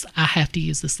else. I have to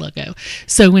use this logo.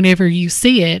 So whenever you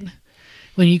see it,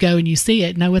 when you go and you see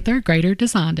it, know a third grader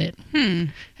designed it.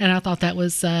 And I thought that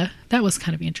was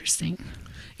kind of interesting.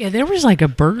 Yeah, there was like a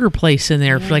burger place in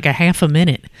there for like a half a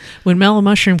minute when Mellow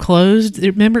Mushroom closed.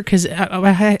 Remember, because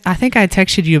I think I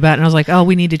texted you about it, and I was like, oh,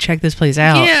 we need to check this place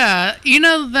out. Yeah,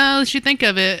 now that you think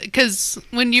of it, because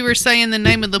when you were saying the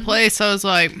name of the place, I was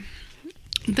like,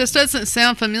 this doesn't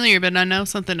sound familiar, but I know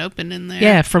something opened in there.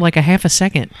 Yeah, for like a half a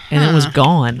second, and it was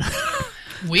gone.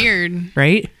 Weird.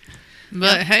 Right?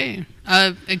 But hey,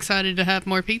 I'm excited to have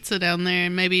more pizza down there,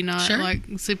 and maybe not like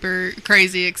super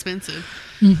crazy expensive.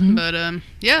 Mm-hmm. But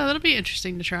yeah, that'll be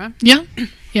interesting to try.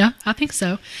 Yeah, I think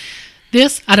so.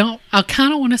 This, I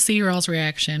kind of want to see your all's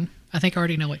reaction. I think I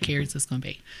already know what Carrie's is going to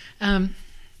be.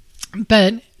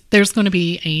 But there's going to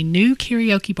be a new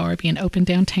karaoke bar being opened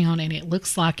downtown, and it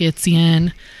looks like it's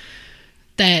in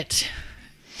that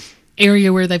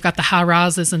area where they've got the high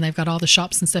rises and they've got all the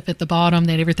shops and stuff at the bottom,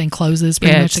 that everything closes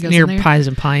pretty much. It's near Pies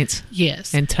and Pints.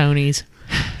 Yes. And Tony's.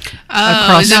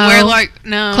 Is it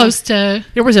where close to,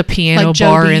 there was a piano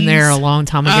bar in there a long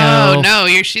time ago. Oh no,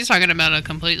 she's talking about a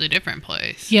completely different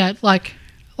place. Yeah, like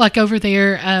over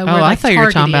there. Where I thought you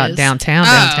were talking about downtown.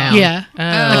 Yeah,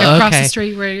 like across the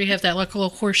street where you have that little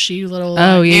horseshoe little.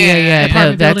 Yeah.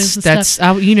 No, that's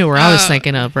you know where I was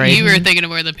thinking of, right? You were thinking of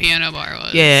where the piano bar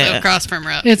was. Yeah, so across from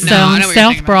it's on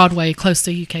South Broadway, close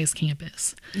to UK's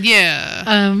campus.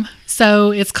 Yeah.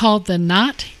 So it's called the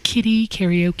Not Kitty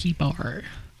Karaoke Bar,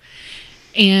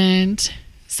 and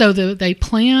so they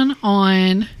plan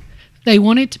on. They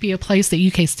want it to be a place that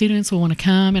UK students will want to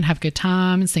come and have a good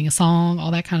time and sing a song,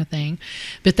 all that kind of thing.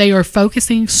 But they are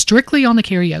focusing strictly on the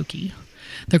karaoke.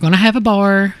 They're going to have a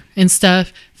bar and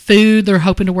stuff. Food, they're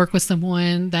hoping to work with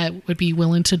someone that would be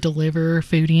willing to deliver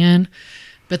food in.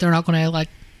 But they're not going to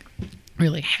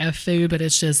really have food, but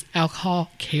it's just alcohol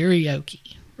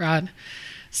karaoke, right?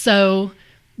 So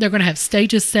they're going to have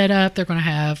stages set up. They're going to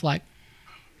have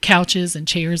couches and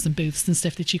chairs and booths and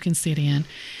stuff that you can sit in.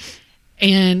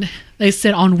 And they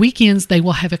said on weekends they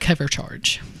will have a cover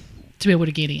charge to be able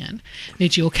to get in.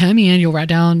 That you'll come in, you'll write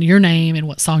down your name and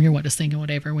what song you want to sing and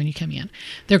whatever when you come in.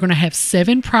 They're going to have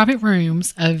 7 private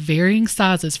rooms of varying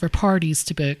sizes for parties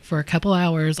to book for a couple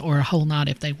hours or a whole night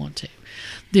if they want to.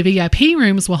 The VIP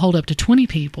rooms will hold up to 20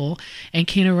 people and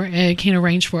can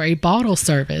arrange for a bottle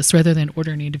service rather than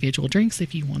ordering individual drinks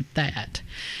if you want that.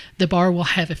 The bar will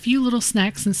have a few little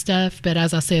snacks and stuff, but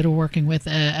as I said, we're working with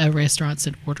a restaurants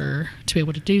in order to be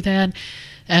able to do that.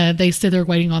 They said they're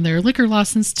waiting on their liquor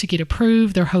license to get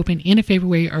approved. They're hoping end of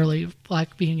February, early,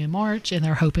 being in March, and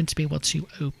they're hoping to be able to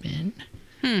open.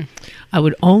 I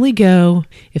would only go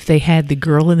if they had the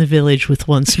girl in the village with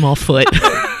one small foot.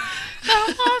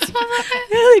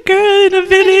 The girl in the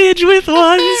village with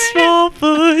one small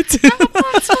foot.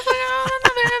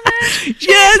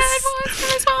 Yes.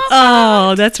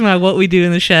 Oh, that's my What We Do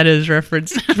in the Shadows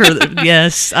reference.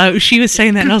 Yes. She was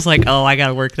saying that, and I was like, oh, I got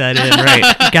to work that in,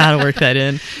 right? Got to work that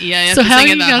in. Yeah. So how are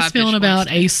you guys feeling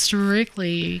about a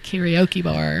strictly karaoke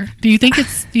bar? Do you think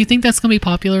that's going to be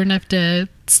popular enough to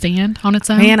stand on its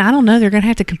own? Man, I don't know. They're going to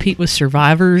have to compete with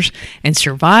Survivors, and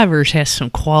Survivors has some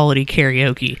quality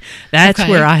karaoke. That's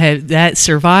where I have that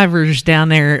Survivors down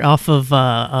there off of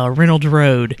Reynolds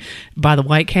Road by the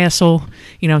White Castle.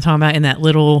 You know what I'm talking about, in that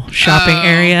little shopping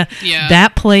area. Yeah.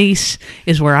 That place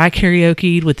is where I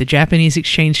karaoke'd with the Japanese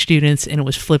exchange students, and it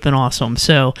was flipping awesome.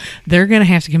 So they're going to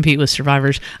have to compete with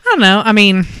Survivors. I don't know. I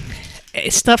mean,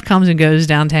 stuff comes and goes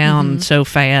downtown so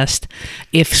fast.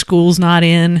 If school's not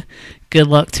in, good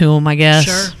luck to them, I guess.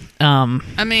 Sure.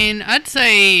 I mean, I'd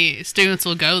say students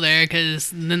will go there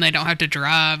because then they don't have to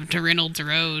drive to Reynolds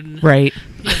Road. Right.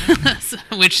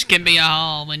 Which can be a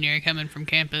haul when you're coming from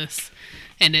campus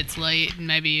and it's late and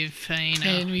maybe you've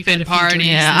been partying.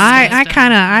 Yeah,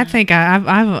 I think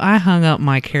I hung up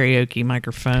my karaoke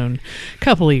microphone a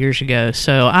couple of years ago,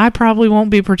 so I probably won't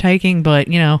be partaking, but,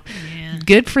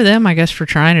 good for them, I guess, for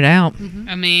trying it out.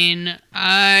 I mean,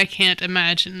 I can't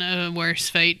imagine a worse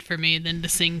fate for me than to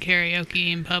sing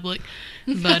karaoke in public.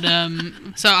 But,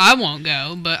 so I won't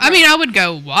go. But, I mean, I would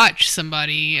go watch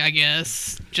somebody, I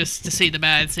guess, just to see the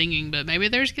bad singing. But maybe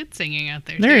there's good singing out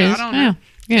there, There too. is. I don't know.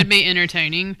 Yeah. Could be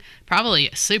entertaining.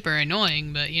 Probably super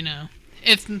annoying, but,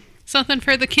 if something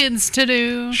for the kids to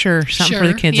do. Sure, something for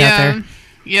the kids out there.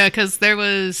 Yeah, because there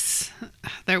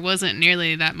wasn't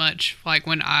nearly that much like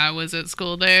when I was at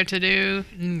school there to do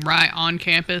right on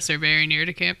campus or very near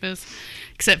to campus,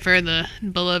 except for the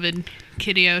beloved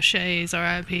Kitty O'Shea's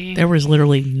RIP. There was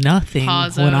literally nothing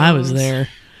when I was there.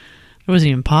 There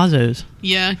wasn't even Pazos.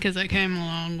 Yeah, because that came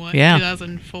along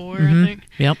 2004, I think.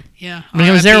 Yep. Yeah, I mean,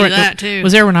 it was there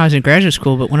when I was in graduate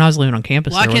school, but when I was living on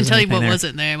campus, well, I can tell you what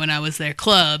wasn't there when I was there: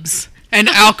 clubs and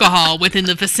alcohol within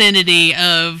the vicinity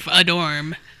of a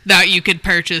dorm that you could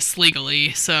purchase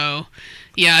legally. So,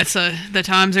 yeah, the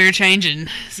times are changing.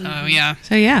 So, yeah.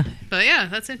 But, yeah,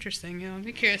 that's interesting. I'll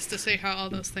be curious to see how all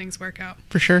those things work out.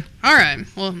 For sure. All right.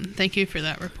 Well, thank you for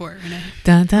that report, Renee.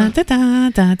 All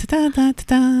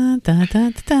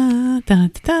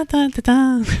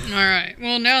right.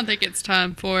 Well, now I think it's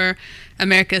time for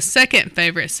America's second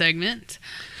favorite segment.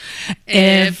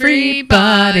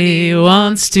 Everybody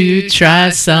wants to try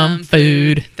some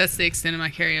food. That's the extent of my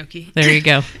karaoke. There you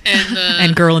go.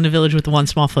 And Girl in the Village with the One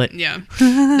Small Foot. Yeah,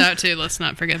 that too. Let's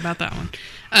not forget about that one.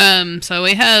 So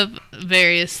we have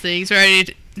various things. We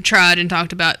already tried and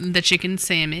talked about the chicken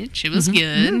sandwich. It was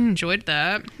good. Enjoyed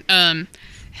that.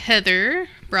 Heather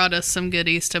brought us some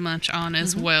goodies to munch on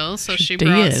as well. So she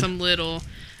brought some little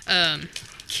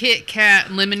Kit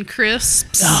Kat lemon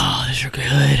crisps. Oh, those are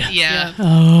good. Yeah.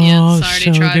 Oh, yes, I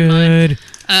already tried good.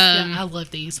 Mine. I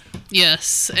love these.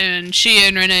 Yes, and she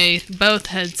and Renee both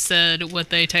had said what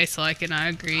they taste like, and I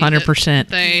agree. 100%.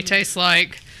 They taste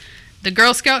like the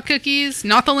Girl Scout cookies,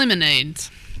 not the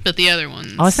lemonades, but the other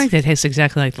ones. Oh, I think they taste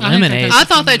exactly like the lemonades. I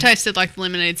thought they tasted like the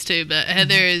lemonades too, but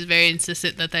Heather is very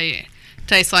insistent that they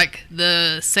taste like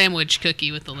the sandwich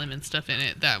cookie with the lemon stuff in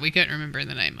it that we couldn't remember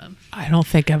the name of. I don't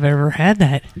think I've ever had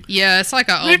that. Yeah, it's like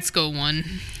an old school one.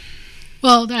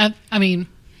 Well, I mean,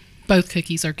 both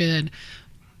cookies are good.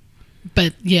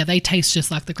 But, yeah, they taste just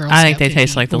like the Girl Scout I think they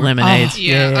taste like the lemonades.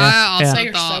 I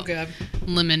also thought so good.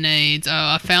 Lemonades. Oh,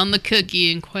 I found the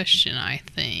cookie in question, I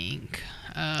think.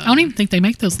 I don't even think they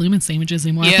make those lemon sandwiches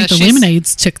anymore. I think the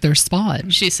lemonades took their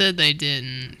spot. She said they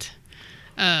didn't.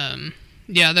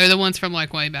 Yeah, they're the ones from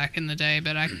like way back in the day,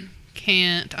 but I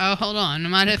can't. Oh, hold on. I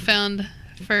might have found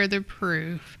further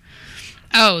proof.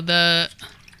 Oh, the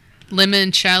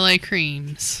lemon chalet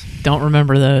creams. Don't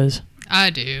remember those. I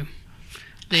do.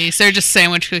 They're just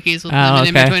sandwich cookies with lemon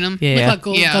in between them. Yeah. Look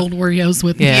like gold Oreos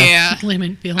with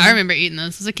lemon filling. I remember eating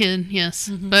those as a kid, yes.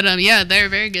 But, they're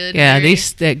very good. Yeah,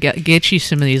 get you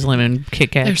some of these lemon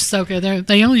Kit Kats. They're so good.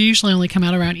 They usually only come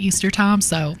out around Easter time,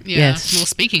 so. Yeah. Yes. Well,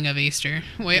 speaking of Easter,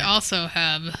 we also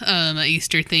have an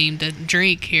Easter-themed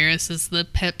drink here. This is the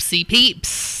Pepsi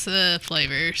Peeps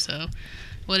flavor, so.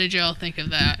 What did y'all think of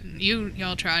that?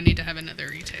 Y'all try. I need to have another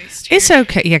retaste here. It's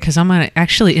okay. Yeah, because I'm going to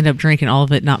actually end up drinking all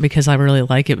of it, not because I really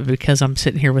like it, but because I'm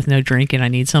sitting here with no drink and I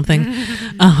need something.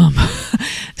 It's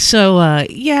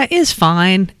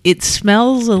fine. It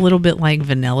smells a little bit like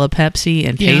vanilla Pepsi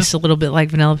and tastes a little bit like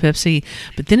vanilla Pepsi,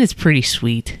 but then it's pretty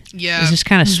sweet. Yeah. It's just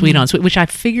kind of sweet on sweet, which I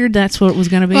figured that's what it was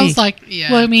going to be. Well, it's like,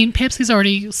 I mean, Pepsi's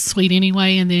already sweet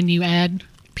anyway, and then you add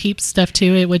Peeps stuff to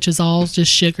it, which is all just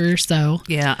sugar. So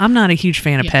yeah, I'm not a huge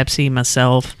fan of Pepsi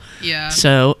myself. Yeah,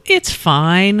 so it's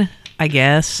fine, I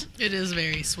guess. It is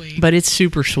very sweet, but it's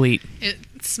super sweet. It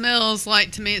smells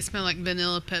like, to me, it smells like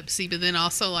vanilla Pepsi, but then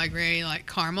also like very like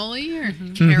caramely or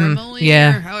caramelly,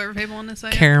 or however people want to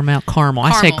say caramel.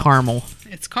 I say caramel.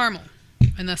 It's caramel,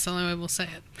 and that's the only way we'll say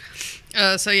it.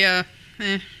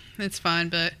 It's fine,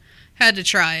 but had to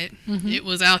try it. It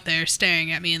was out there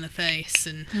staring at me in the face.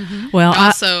 And well,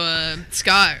 also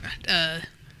Scott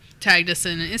tagged us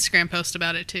in an Instagram post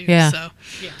about it too. Yeah. So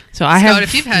Scott,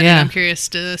 if you've had it, I'm curious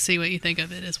to see what you think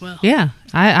of it as well. Yeah.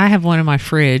 I have one in my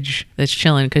fridge that's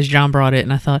chilling because John brought it,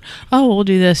 and I thought, oh, we'll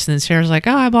do this. And then Sarah's like,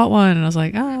 oh, I bought one. And I was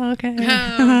like, oh, okay.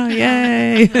 Oh,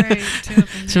 yay. Right.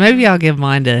 So maybe I'll give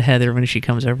mine to Heather when she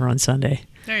comes over on Sunday.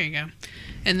 There you go.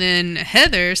 And then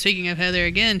Heather, speaking of Heather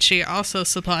again, she also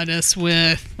supplied us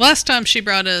with, last time she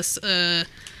brought us,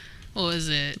 what was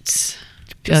it?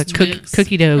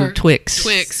 Cookie dough Twix.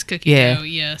 Twix cookie dough,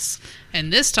 yes.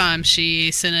 And this time she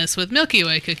sent us with Milky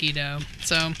Way cookie dough.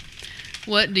 So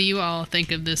what do you all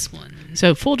think of this one?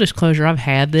 So full disclosure, I've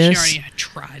had this. She already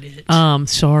tried it.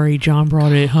 Sorry, John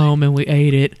brought it home and we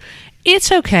ate it.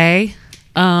 It's okay.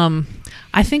 I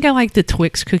think I like the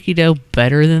Twix cookie dough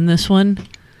better than this one.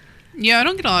 Yeah, I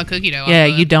don't get a lot of cookie dough. Yeah,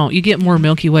 you don't. You get more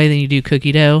Milky Way than you do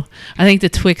cookie dough. I think the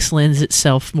Twix lends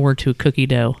itself more to a cookie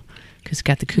dough because it's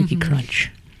got the cookie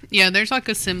crunch. Yeah, there's like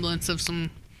a semblance of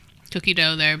some cookie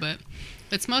dough there, but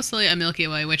it's mostly a Milky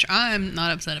Way, which I'm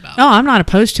not upset about. No, I'm not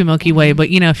opposed to Milky Way, but,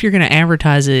 if you're going to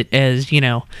advertise it as, you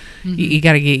got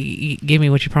to give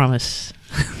me what you promise.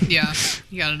 Yeah,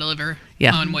 you got to deliver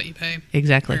on what you pay.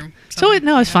 Exactly. So,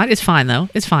 it's fine. It's fine, though.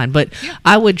 It's fine, but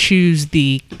I would choose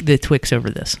the Twix over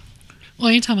this. Well,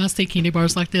 anytime I see candy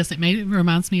bars like this, it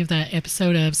reminds me of that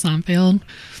episode of Seinfeld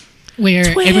where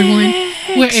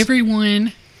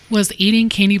everyone was eating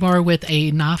candy bar with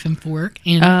a knife and fork,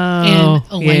 and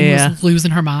Elaine was losing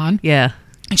her mind. Yeah.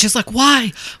 And she's like,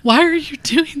 why? Why are you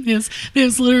doing this? It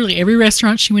was literally every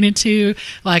restaurant she went into,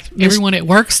 like everyone at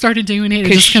work started doing it.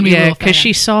 Because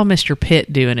she saw Mr.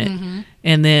 Pitt doing it.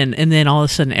 And then all of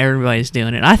a sudden everybody's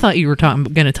doing it. I thought you were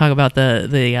going to talk about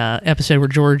the episode where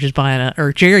George is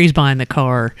Jerry's buying the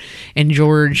car, and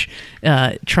George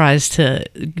tries to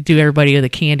do everybody with a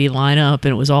candy lineup,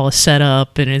 and it was all a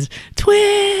setup, and it's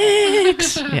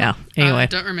Twix. Yeah. Anyway, I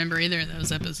don't remember either of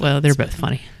those episodes. Well, they're both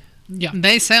funny. Yeah,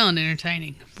 they sound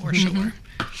entertaining for sure.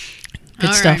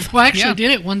 Good stuff. Right. Well, I actually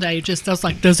did it one day. I was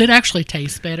like, does it actually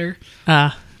taste better?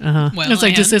 Well, it's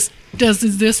like, does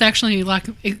this actually like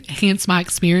enhance my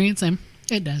experience? And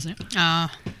it doesn't.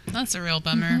 That's a real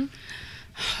bummer.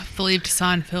 I've believed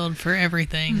Seinfeld for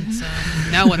everything, so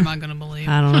now what am I going to believe?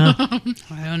 I don't know.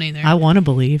 I don't either. I want to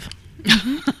believe.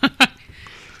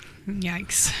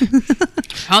 Yikes.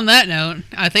 On that note,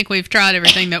 I think we've tried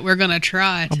everything that we're going to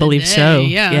try today. I believe so.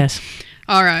 Yeah. Yes.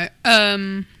 All right.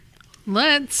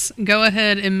 Let's go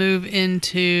ahead and move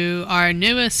into our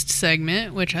newest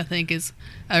segment, which I think is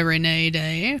a Renee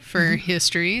Day for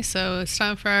history. So it's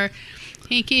time for our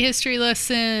Hinky history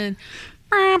lesson.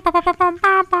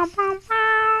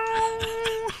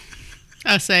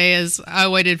 I say as I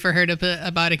waited for her to put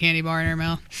a bite of candy bar in her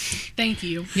mouth. Thank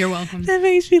you. You're welcome. That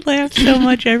makes me laugh so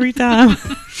much every time.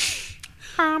 Put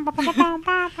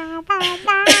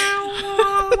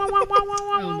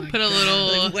a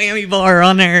little whammy bar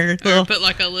on there. Or put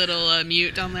like a little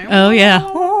mute on there. Oh yeah.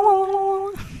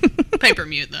 Paper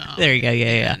mute though. There you go.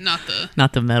 Yeah.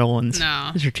 Not the metal ones. No,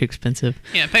 those are too expensive.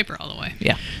 Yeah, paper all the way.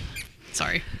 Yeah.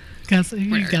 Sorry.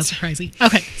 You guys are crazy.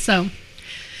 Okay, so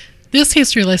this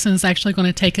history lesson is actually going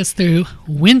to take us through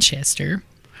Winchester.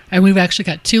 And we've actually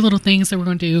got two little things that we're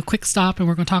going to do a quick stop and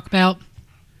we're going to talk about.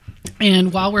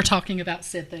 And while we're talking about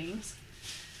said things,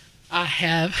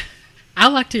 I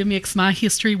like to mix my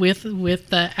history with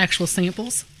the actual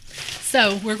samples.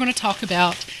 So we're going to talk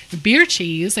about beer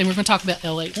cheese and we're going to talk about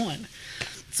L81.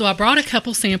 So I brought a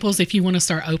couple samples if you want to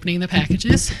start opening the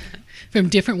packages from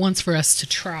different ones for us to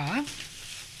try.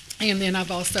 And then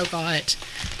I've also got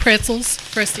pretzels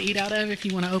for us to eat out of if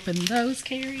you want to open those,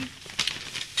 Carrie.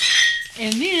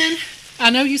 And then,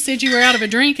 I know you said you were out of a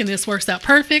drink, and this works out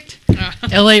perfect.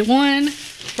 L81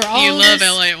 for all of us. You love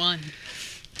L81.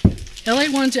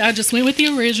 L81, I just went with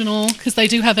the original, because they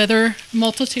do have other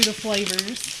multitude of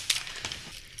flavors.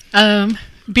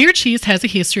 Beer cheese has a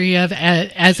history of,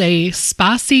 as a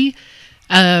spicy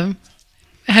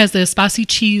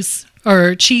cheese,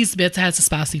 or cheese bits has a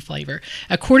spicy flavor.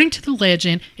 According to the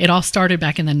legend, it all started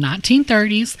back in the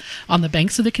 1930s on the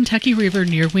banks of the Kentucky River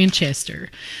near Winchester.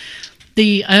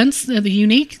 The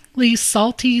uniquely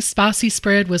salty, spicy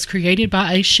spread was created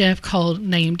by a chef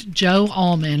named Joe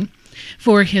Allman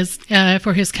for his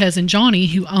cousin Johnny,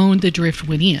 who owned the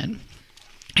Driftwood Inn,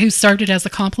 who served it as a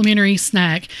complimentary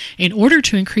snack in order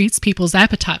to increase people's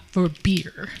appetite for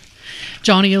beer.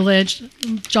 Johnny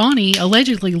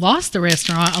allegedly lost the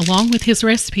restaurant along with his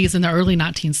recipes in the early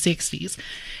 1960s,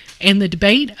 and the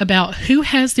debate about who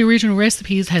has the original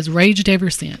recipes has raged ever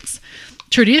since.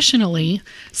 Traditionally,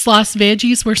 sliced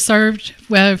veggies were served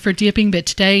for dipping, but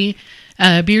today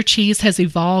beer cheese has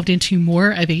evolved into more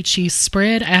of a cheese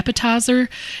spread appetizer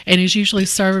and is usually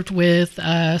served with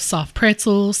soft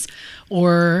pretzels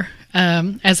or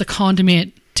as a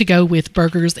condiment to go with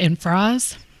burgers and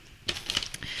fries.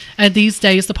 These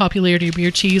days, the popularity of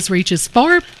beer cheese reaches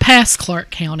far past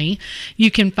Clark County. You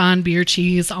can find beer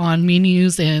cheese on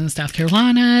menus in South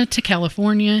Carolina to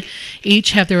California.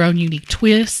 Each have their own unique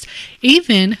twist.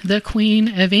 Even the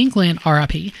Queen of England,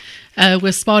 R.I.P.,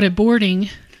 was spotted boarding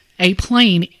a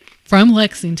plane from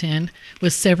Lexington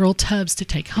with several tubs to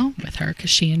take home with her because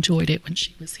she enjoyed it when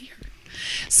she was here.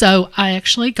 So I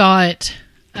actually got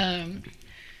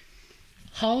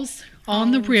Halls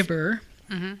on the River,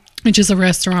 which is a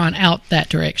restaurant out that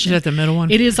direction. Is that the middle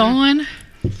one? It is on.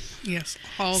 Yes.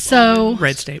 Halls so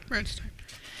Red State.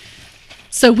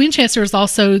 So Winchester is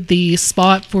also the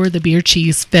spot for the Beer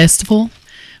Cheese Festival,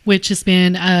 which has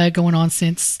been going on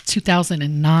since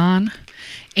 2009.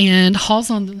 And Halls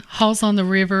on the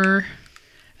River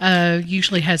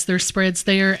usually has their spreads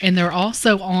there, and they're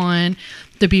also on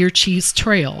the Beer Cheese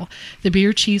Trail. The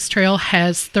Beer Cheese Trail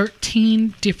has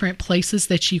 13 different places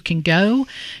that you can go.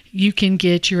 You can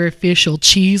get your official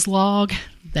cheese log.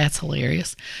 That's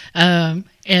hilarious.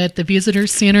 At the visitor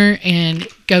center and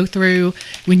go through.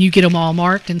 When you get them all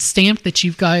marked and stamped that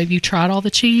you tried all the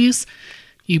cheese,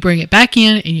 you bring it back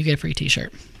in and you get a free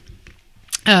t-shirt.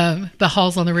 The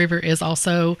Halls on the River is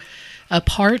also a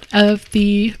part of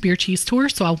the beer cheese tour,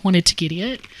 so I wanted to get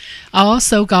it. I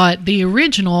also got the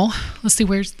original. Let's see,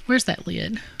 where's that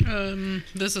lid?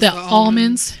 This is the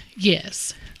almonds.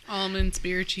 Yes, almonds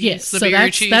beer cheese. Yes, the so beer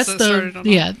cheese that's that the started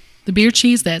all. The beer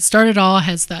cheese that started all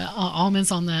has the almonds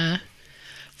on the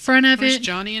front of There's it.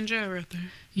 Johnny and Joe right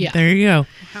there. Yeah, there you go.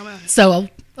 How about it? So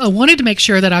I wanted to make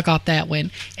sure that I got that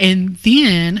one, and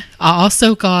then I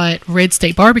also got Red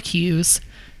State Barbecue's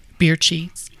beer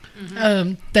cheese.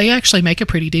 They actually make a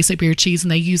pretty decent beer cheese, and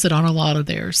they use it on a lot of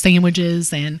their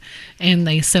sandwiches, and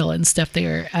they sell it and stuff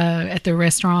there at their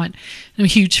restaurant. I'm a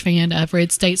huge fan of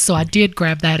Red State, so I did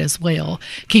grab that as well.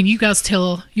 Can you guys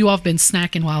tell? You all have been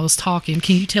snacking while I was talking.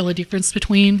 Can you tell a difference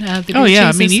between the beer cheeses?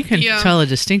 I mean, you can tell a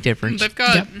distinct difference. They've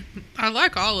got. Yep. I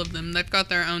like all of them. They've got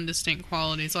their own distinct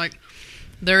qualities. Like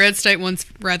the Red State one's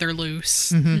rather loose.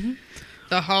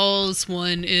 The Halls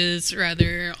one is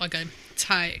rather like a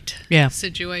tight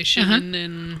situation,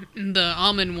 and the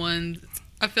almond one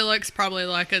I feel like it's probably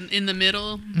like in the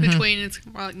middle between. It's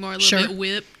like more a little bit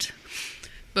whipped,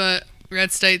 but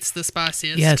Red State's the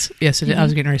spiciest. Yes, it is. I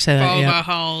was getting ready to say that. Followed by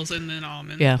Halls and then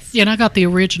almonds. Yeah, and I got the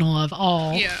original of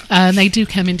all. And they do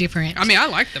come in different. I mean, I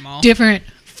like them all. Different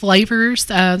flavors.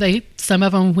 Some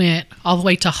of them went all the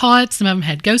way to hot. Some of them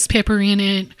had ghost pepper in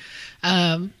it.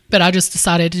 But I just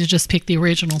decided to just pick the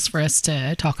originals for us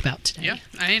to talk about today. Yeah,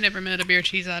 I ain't never met a beer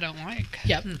cheese I don't like.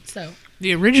 Yep. So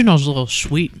the original's a little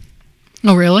sweet.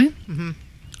 Oh, really?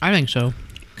 I think so.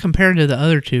 Compared to the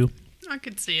other two. I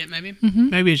could see it, maybe.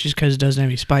 Maybe it's just because it doesn't have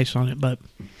any spice on it, but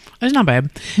it's not bad.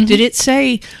 Did it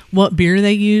say what beer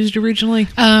they used originally?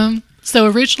 So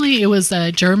originally it was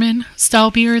a German style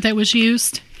beer that was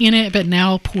used in it, but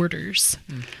now porters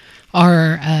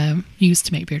are used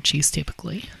to make beer cheese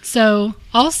typically. So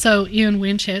also in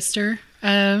Winchester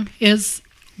is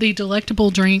the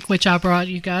delectable drink, which I brought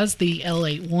you guys, the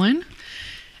L81.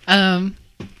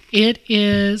 It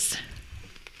is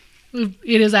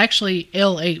actually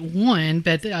L81,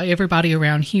 but everybody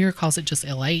around here calls it just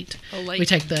L8.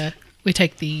 We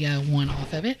take the one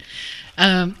off of it.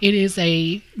 It is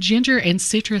a ginger and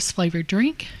citrus flavored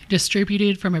drink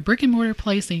distributed from a brick and mortar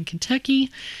place in Kentucky.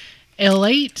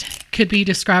 L8 could be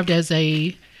described as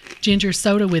a ginger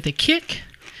soda with a kick.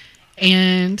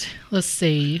 And let's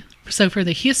see. So for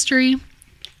the history,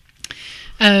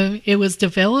 it was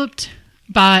developed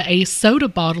by a soda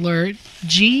bottler,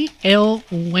 G.L.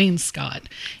 Wainscott,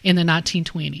 in the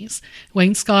 1920s.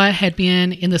 Wainscott had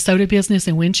been in the soda business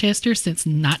in Winchester since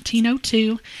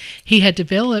 1902. He had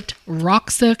developed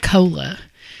Roxa Cola,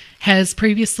 has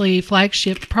previously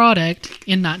flagship product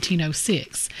in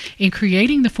 1906. In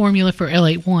creating the formula for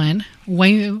L81,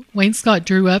 Wainscott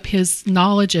drew up his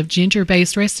knowledge of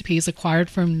ginger-based recipes acquired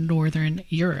from Northern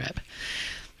Europe.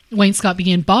 Wainscott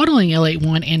began bottling L81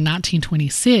 in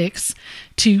 1926.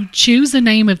 To choose the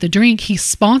name of the drink, he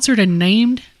sponsored a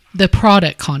Named the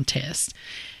Product contest.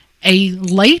 A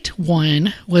late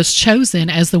one was chosen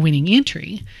as the winning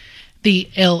entry. The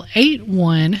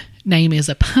L81 name is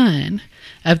a pun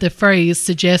of the phrase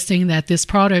suggesting that this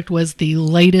product was the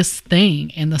latest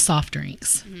thing in the soft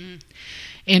drinks.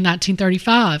 In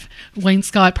 1935, Wayne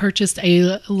Scott purchased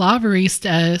a livery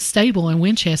stable in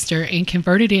Winchester and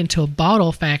converted it into a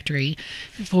bottle factory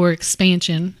for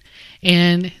expansion.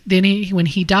 And then when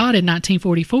he died in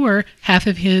 1944, half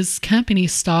of his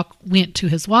company's stock went to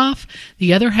his wife.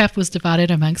 The other half was divided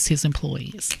amongst his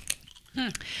employees.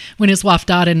 When his wife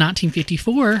died in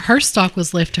 1954, her stock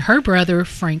was left to her brother,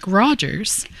 Frank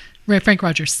Rogers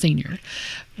Sr.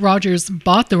 Rogers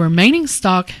bought the remaining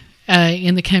stock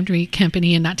in the company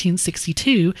in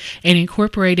 1962 and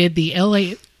incorporated the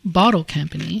L.A. Bottle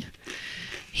Company.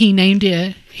 He named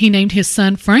his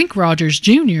son Frank Rogers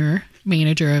Jr.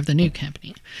 manager of the new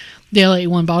company. The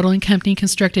LA1 Bottling Company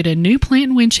constructed a new plant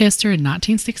in Winchester in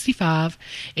 1965.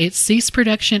 It ceased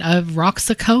production of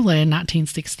Roxa-Cola in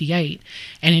 1968,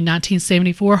 and in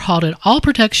 1974 halted all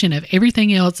production of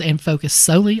everything else and focused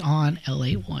solely on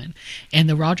LA1. And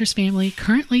the Rogers family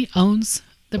currently owns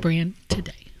the brand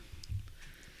today.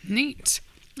 Neat.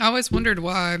 I always wondered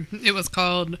why it was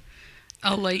called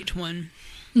a late one.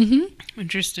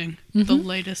 Interesting. The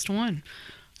latest one.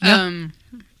 Yep.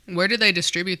 Where do they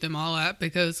distribute them all at?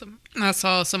 Because I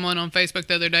saw someone on Facebook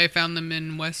the other day found them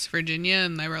in West Virginia,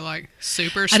 and they were like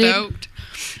super stoked.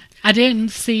 I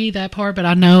didn't see that part, but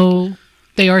I know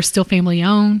they are still family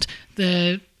owned.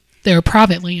 They're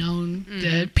privately owned.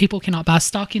 The people cannot buy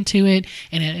stock into it,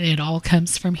 and it all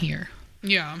comes from here.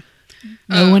 Yeah.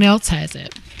 No one else has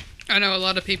it. I know a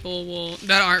lot of people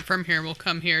that aren't from here will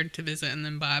come here to visit and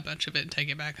then buy a bunch of it and take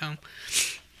it back home.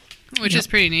 Which is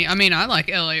pretty neat. I mean, I like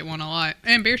L8-1 a lot.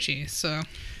 And beer cheese, so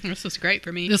this is great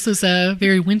for me. This is a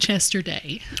very Winchester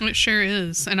day. It sure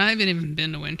is. And I haven't even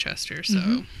been to Winchester,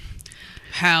 so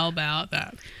how about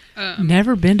that?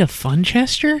 Never been to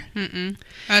Funchester?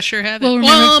 I sure haven't.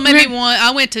 Well, maybe one.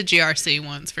 I went to GRC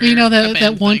once for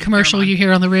that one commercial you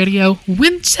hear on the radio.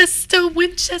 Winchester,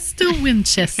 Winchester,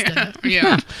 Winchester.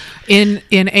 Yeah. In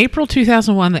April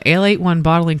 2001, the L8-1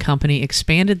 Bottling Company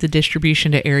expanded the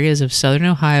distribution to areas of southern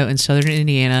Ohio and southern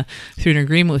Indiana through an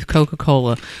agreement with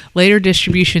Coca-Cola. Later,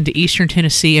 distribution to eastern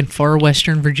Tennessee and far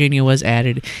western Virginia was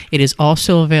added. It is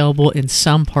also available in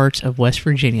some parts of West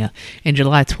Virginia. In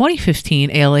July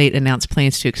 2015, L8 announced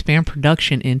plans to expand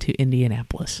production into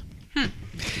Indianapolis.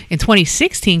 In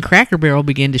 2016, Cracker Barrel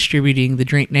began distributing the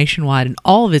drink nationwide in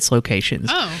all of its locations.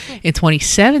 Oh, cool. In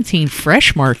 2017,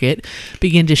 Fresh Market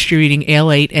began distributing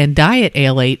Ale-8 and Diet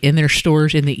Ale-8 in their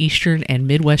stores in the eastern and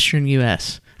midwestern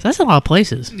U.S. So that's a lot of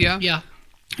places. Yeah.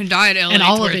 And Diet Ale-8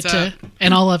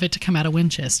 and all of it to come out of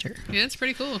Winchester. Yeah, it's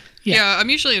pretty cool. Yeah,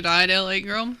 I'm usually a Diet Ale-8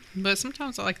 girl, but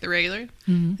sometimes I like the regular.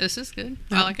 This is good.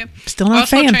 I like it. Still not a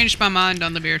fan. I also changed my mind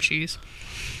on the beer cheese.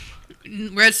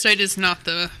 Red State is not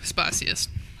the spiciest.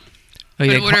 Oh,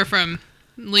 yeah. I order from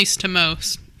least to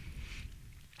most.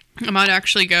 I might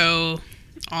actually go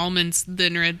almonds,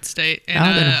 then Red State.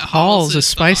 And Hall's is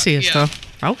spiciest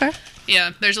stuff. Okay.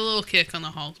 Yeah, there's a little kick on the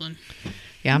Hall's one.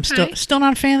 Yeah, I'm still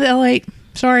not a fan of the L8.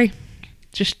 Sorry.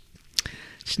 Just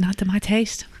not to my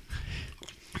taste.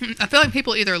 I feel like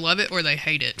people either love it or they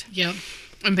hate it. Yep.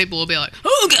 And people will be like,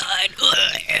 oh, God.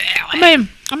 I mean,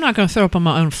 I'm not going to throw up on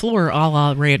my own floor a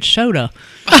la ranch soda.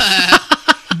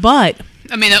 But...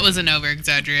 I mean, that was an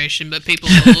over-exaggeration, but people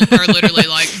are literally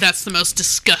like, that's the most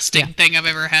disgusting thing I've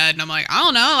ever had. And I'm like, I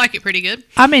don't know, I like it pretty good.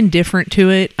 I'm indifferent to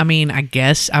it. I mean, I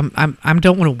guess I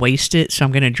don't want to waste it, so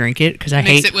I'm going to drink it because I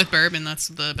hate... Mix it with bourbon, that's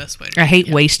the best way to I hate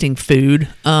wasting food.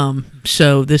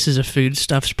 So this is a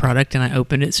foodstuffs product, and I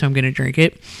opened it, so I'm going to drink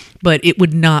it. But it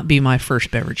would not be my first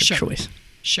beverage of choice.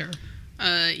 Sure.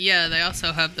 Yeah, they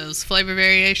also have those flavor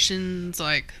variations,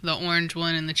 like the orange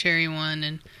one and the cherry one,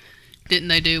 and... Didn't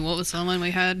they do, what was the one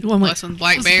we had? Blackberry.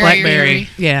 Blackberry.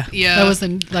 Yeah. Yeah.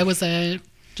 That was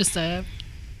just a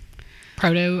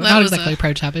proto. Not exactly a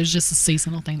prototype. It was just a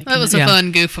seasonal thing. That was a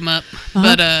fun goof 'em up.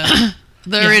 But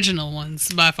the original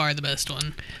one's by far the best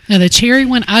one. Now the cherry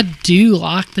one, I do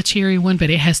like the cherry one, but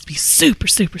it has to be super,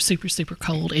 super, super, super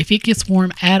cold. If it gets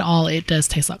warm at all, it does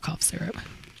taste like cough syrup.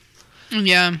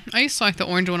 Yeah, I used to like the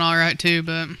orange one all right too,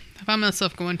 but if I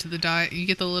myself go into the diet, you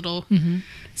get the little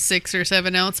 6 or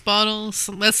 7 ounce bottles.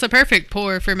 That's the perfect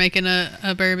pour for making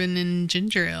a bourbon and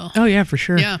ginger ale. Oh yeah, for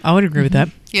sure. Yeah, I would agree with that.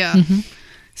 Yeah.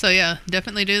 So yeah,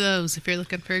 definitely do those if you're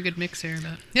looking for a good mixer.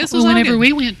 But this was whenever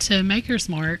we went to Maker's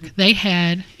Mark, they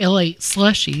had L8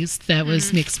 slushies that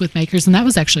was mixed with Maker's, and that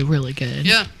was actually really good.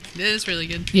 Yeah, it is really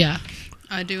good. Yeah.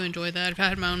 I do enjoy that. If I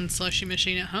had my own slushy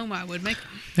machine at home, I would make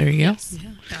them. There you go.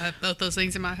 Yeah, I have both those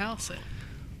things in my house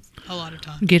a lot of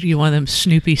times. Get you one of them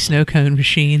Snoopy snow cone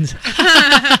machines.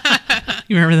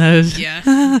 You remember those?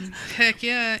 Yeah. Heck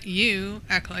yeah. You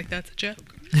act like that's a joke.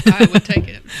 I would take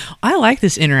it. I like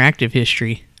this interactive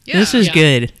history. Yeah. This is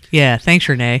good. Yeah. Thanks,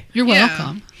 Renee. You're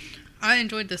welcome. I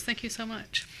enjoyed this. Thank you so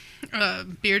much.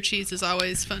 Beer cheese is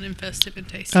always fun and festive and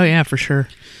tasty. Oh, yeah, for sure.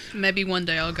 Maybe one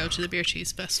day I'll go to the beer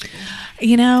cheese festival.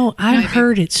 You know, I've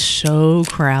heard it's so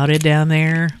crowded down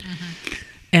there. Mm-hmm.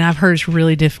 And I've heard it's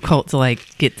really difficult to,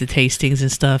 like, get the tastings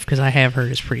and stuff because I have heard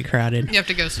it's pretty crowded. You have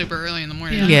to go super early in the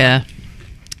morning. Yeah.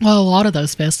 Well, a lot of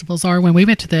those festivals are. When we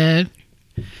went to the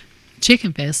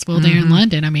chicken festival there in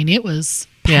London, I mean, it was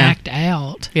packed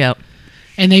out. Yep.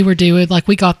 And they were doing, like,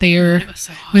 we got there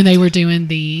when they were doing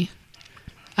the...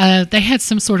 they had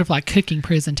some sort of like cooking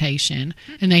presentation,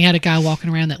 and they had a guy walking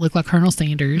around that looked like Colonel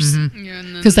Sanders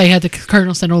because they had the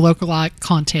Colonel Sanders lookalike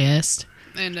contest.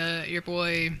 And your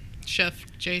boy Chef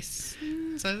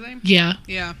Jason, is that his name?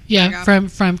 Yeah,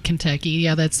 from Kentucky.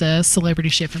 Yeah, that's a celebrity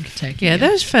chef from Kentucky. Yeah,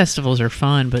 those festivals are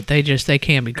fun, but they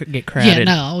can get crowded.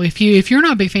 Yeah, no, if you're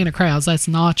not a big fan of crowds, that's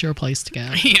not your place to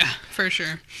go. Yeah, for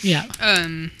sure. Yeah.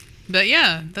 But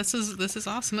yeah, this is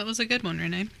awesome. That was a good one,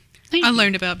 Renee. I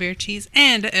learned about beer cheese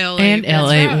and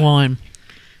L8-1.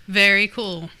 Very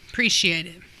cool. Appreciate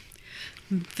it.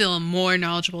 I'm feeling more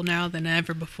knowledgeable now than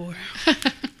ever before.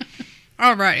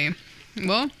 Alrighty.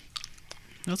 Well,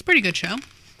 that was a pretty good show.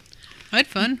 I had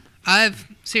fun. I've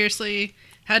seriously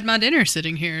had my dinner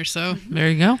sitting here, so there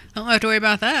you go. Don't have to worry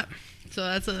about that.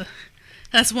 So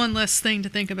that's one less thing to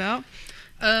think about.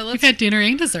 We've had dinner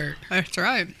and dessert. That's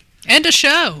right. And a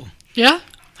show. Yeah.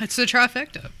 It's the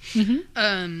trifecta. Mm-hmm.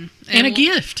 And a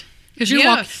gift. Because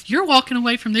you're walking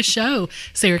away from this show,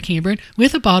 Sarah Cameron,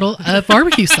 with a bottle of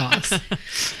barbecue sauce.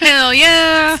 Hell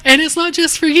yeah. And it's not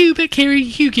just for you, but Carrie,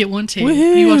 you get one too.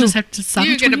 Woo-hoo. You will just have to decide.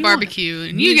 You get a barbecue,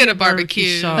 and you get a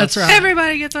barbecue sauce. That's right.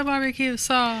 Everybody gets a barbecue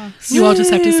sauce. You all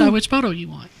just have to decide which bottle you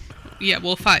want. Yeah,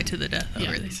 we'll fight to the death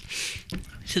over these.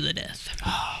 To the death.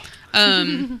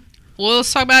 Well,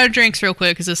 let's talk about our drinks real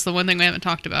quick, because it's the one thing we haven't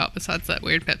talked about besides that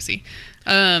weird Pepsi.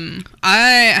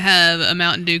 I have a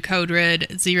Mountain Dew Code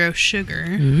Red Zero Sugar.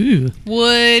 Ooh.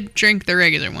 Would drink the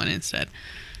regular one instead.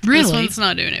 Really? This one's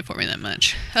not doing it for me that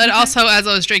much. And also, as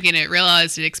I was drinking it,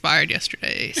 realized it expired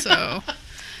yesterday, so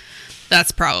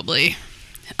that's probably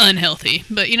unhealthy.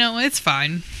 But, you know, it's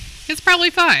fine. It's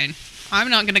probably fine. I'm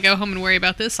not going to go home and worry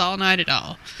about this all night at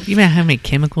all. You know how many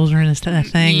chemicals are in this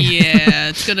thing? Yeah,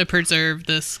 it's going to preserve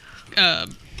this...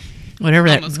 whatever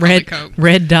that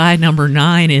red dye number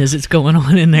 9 is, it's going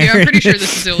on in there. Yeah, I'm pretty sure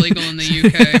this is illegal in the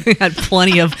UK. Had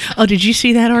plenty of... Oh, did you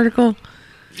see that article?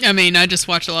 I mean, I just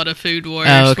watch a lot of Food Wars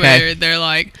where they're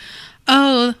like,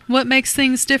 oh, what makes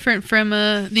things different from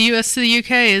the US to the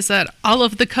UK is that all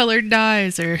of the colored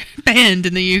dyes are banned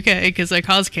in the UK because they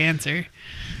cause cancer.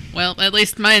 Well, at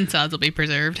least my insides will be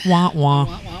preserved. Wah, wah. Wah,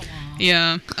 wah, wah.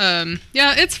 Yeah.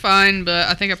 Yeah, it's fine, but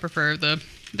I think I prefer the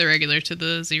regular to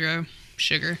the zero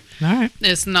sugar. All right.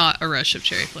 It's not a rush of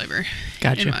cherry flavor.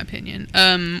 Gotcha. In my opinion.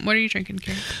 What are you drinking,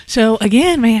 Carrie? So,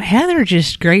 again, man, Heather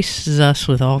just graces us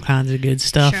with all kinds of good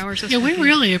stuff. Yeah, we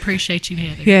really appreciate you,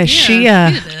 Heather. Yeah,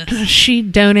 she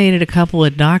donated a couple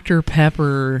of Dr.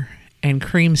 Pepper and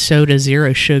cream soda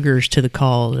zero sugars to the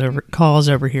cause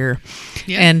over here.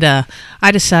 Yeah. And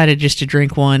I decided just to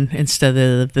drink one instead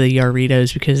of the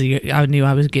Yarritos because I knew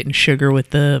I was getting sugar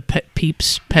with the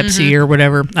Peeps Pepsi or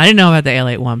whatever. I didn't know about the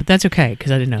L8 one, but that's okay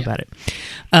because I didn't know about it.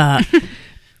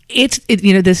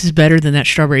 This is better than that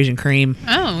strawberries and cream.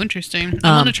 Oh, interesting.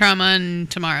 I want to try mine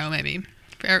tomorrow, maybe.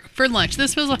 For lunch.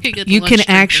 This feels like a good lunch. You can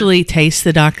actually taste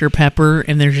the Dr. Pepper,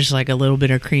 and there's just like a little bit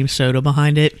of cream soda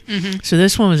behind it. Mm-hmm. So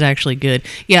this one was actually good.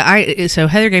 Yeah, so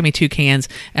Heather gave me 2 cans,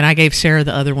 and I gave Sarah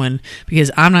the other one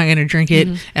because I'm not going to drink it,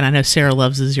 and I know Sarah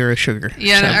loves the zero sugar.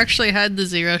 Yeah, so. I actually had the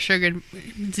zero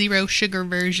sugar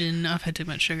version. I've had too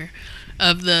much sugar.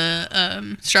 Of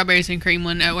the strawberries and cream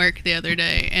one at work the other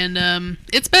day, and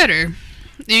it's better.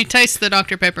 You taste the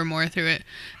Dr. Pepper more through it.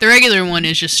 The regular one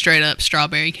is just straight up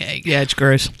strawberry cake. Yeah, it's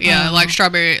gross. Yeah, like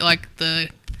strawberry, like the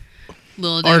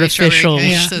little artificial. Cake.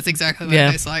 Yeah. That's exactly what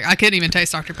it tastes like. I couldn't even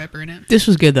taste Dr. Pepper in it. This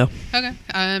was good though. Okay,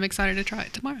 I'm excited to try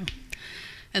it tomorrow.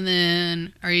 And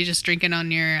then, are you just drinking on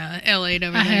your L8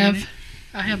 over there?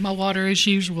 I have my water as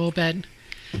usual, but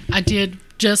I did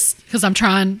just because I'm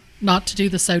trying not to do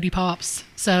the sody pops.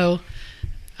 So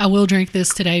I will drink this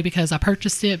today because I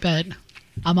purchased it, but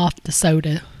I'm off the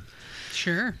soda.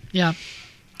 Sure. Yeah.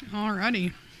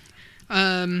 Alrighty.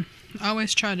 I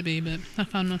always try to be, but I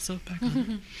found myself back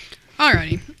on.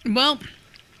 Alrighty. Well,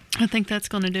 I think that's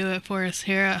going to do it for us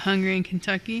here at Hungry in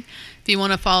Kentucky. If you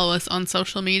want to follow us on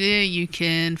social media, you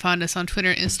can find us on Twitter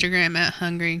and Instagram at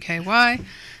HungryandKY.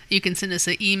 You can send us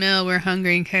an email. We're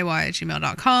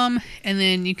hungryandky@gmail.com. And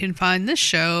then you can find this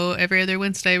show every other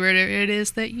Wednesday, wherever it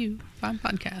is that you find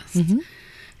podcasts. Mm-hmm.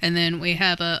 And then we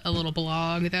have a little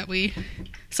blog that we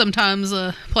sometimes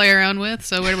play around with.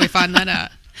 So where do we find that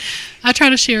at? I try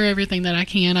to share everything that I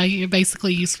can. I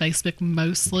basically use Facebook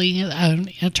mostly. I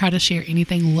try to share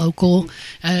anything local.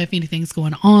 If anything's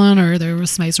going on or there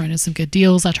was somebody's running some good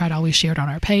deals, I try to always share it on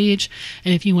our page.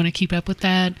 And if you want to keep up with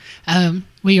that,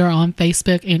 we are on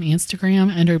Facebook and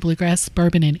Instagram under Bluegrass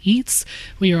Bourbon and Eats.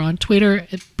 We are on Twitter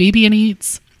at BB and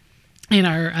Eats. And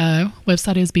our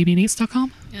website is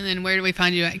bbneats.com. And then where do we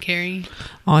find you at, Carrie?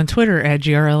 On Twitter at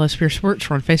GRLS Pure Sports.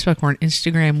 We're on Facebook. We're on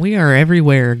Instagram. We are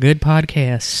everywhere. Good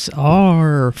podcasts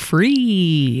are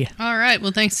free. All right.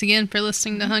 Well, thanks again for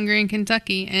listening to Hungry in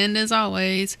Kentucky. And as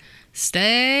always,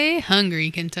 stay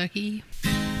hungry, Kentucky.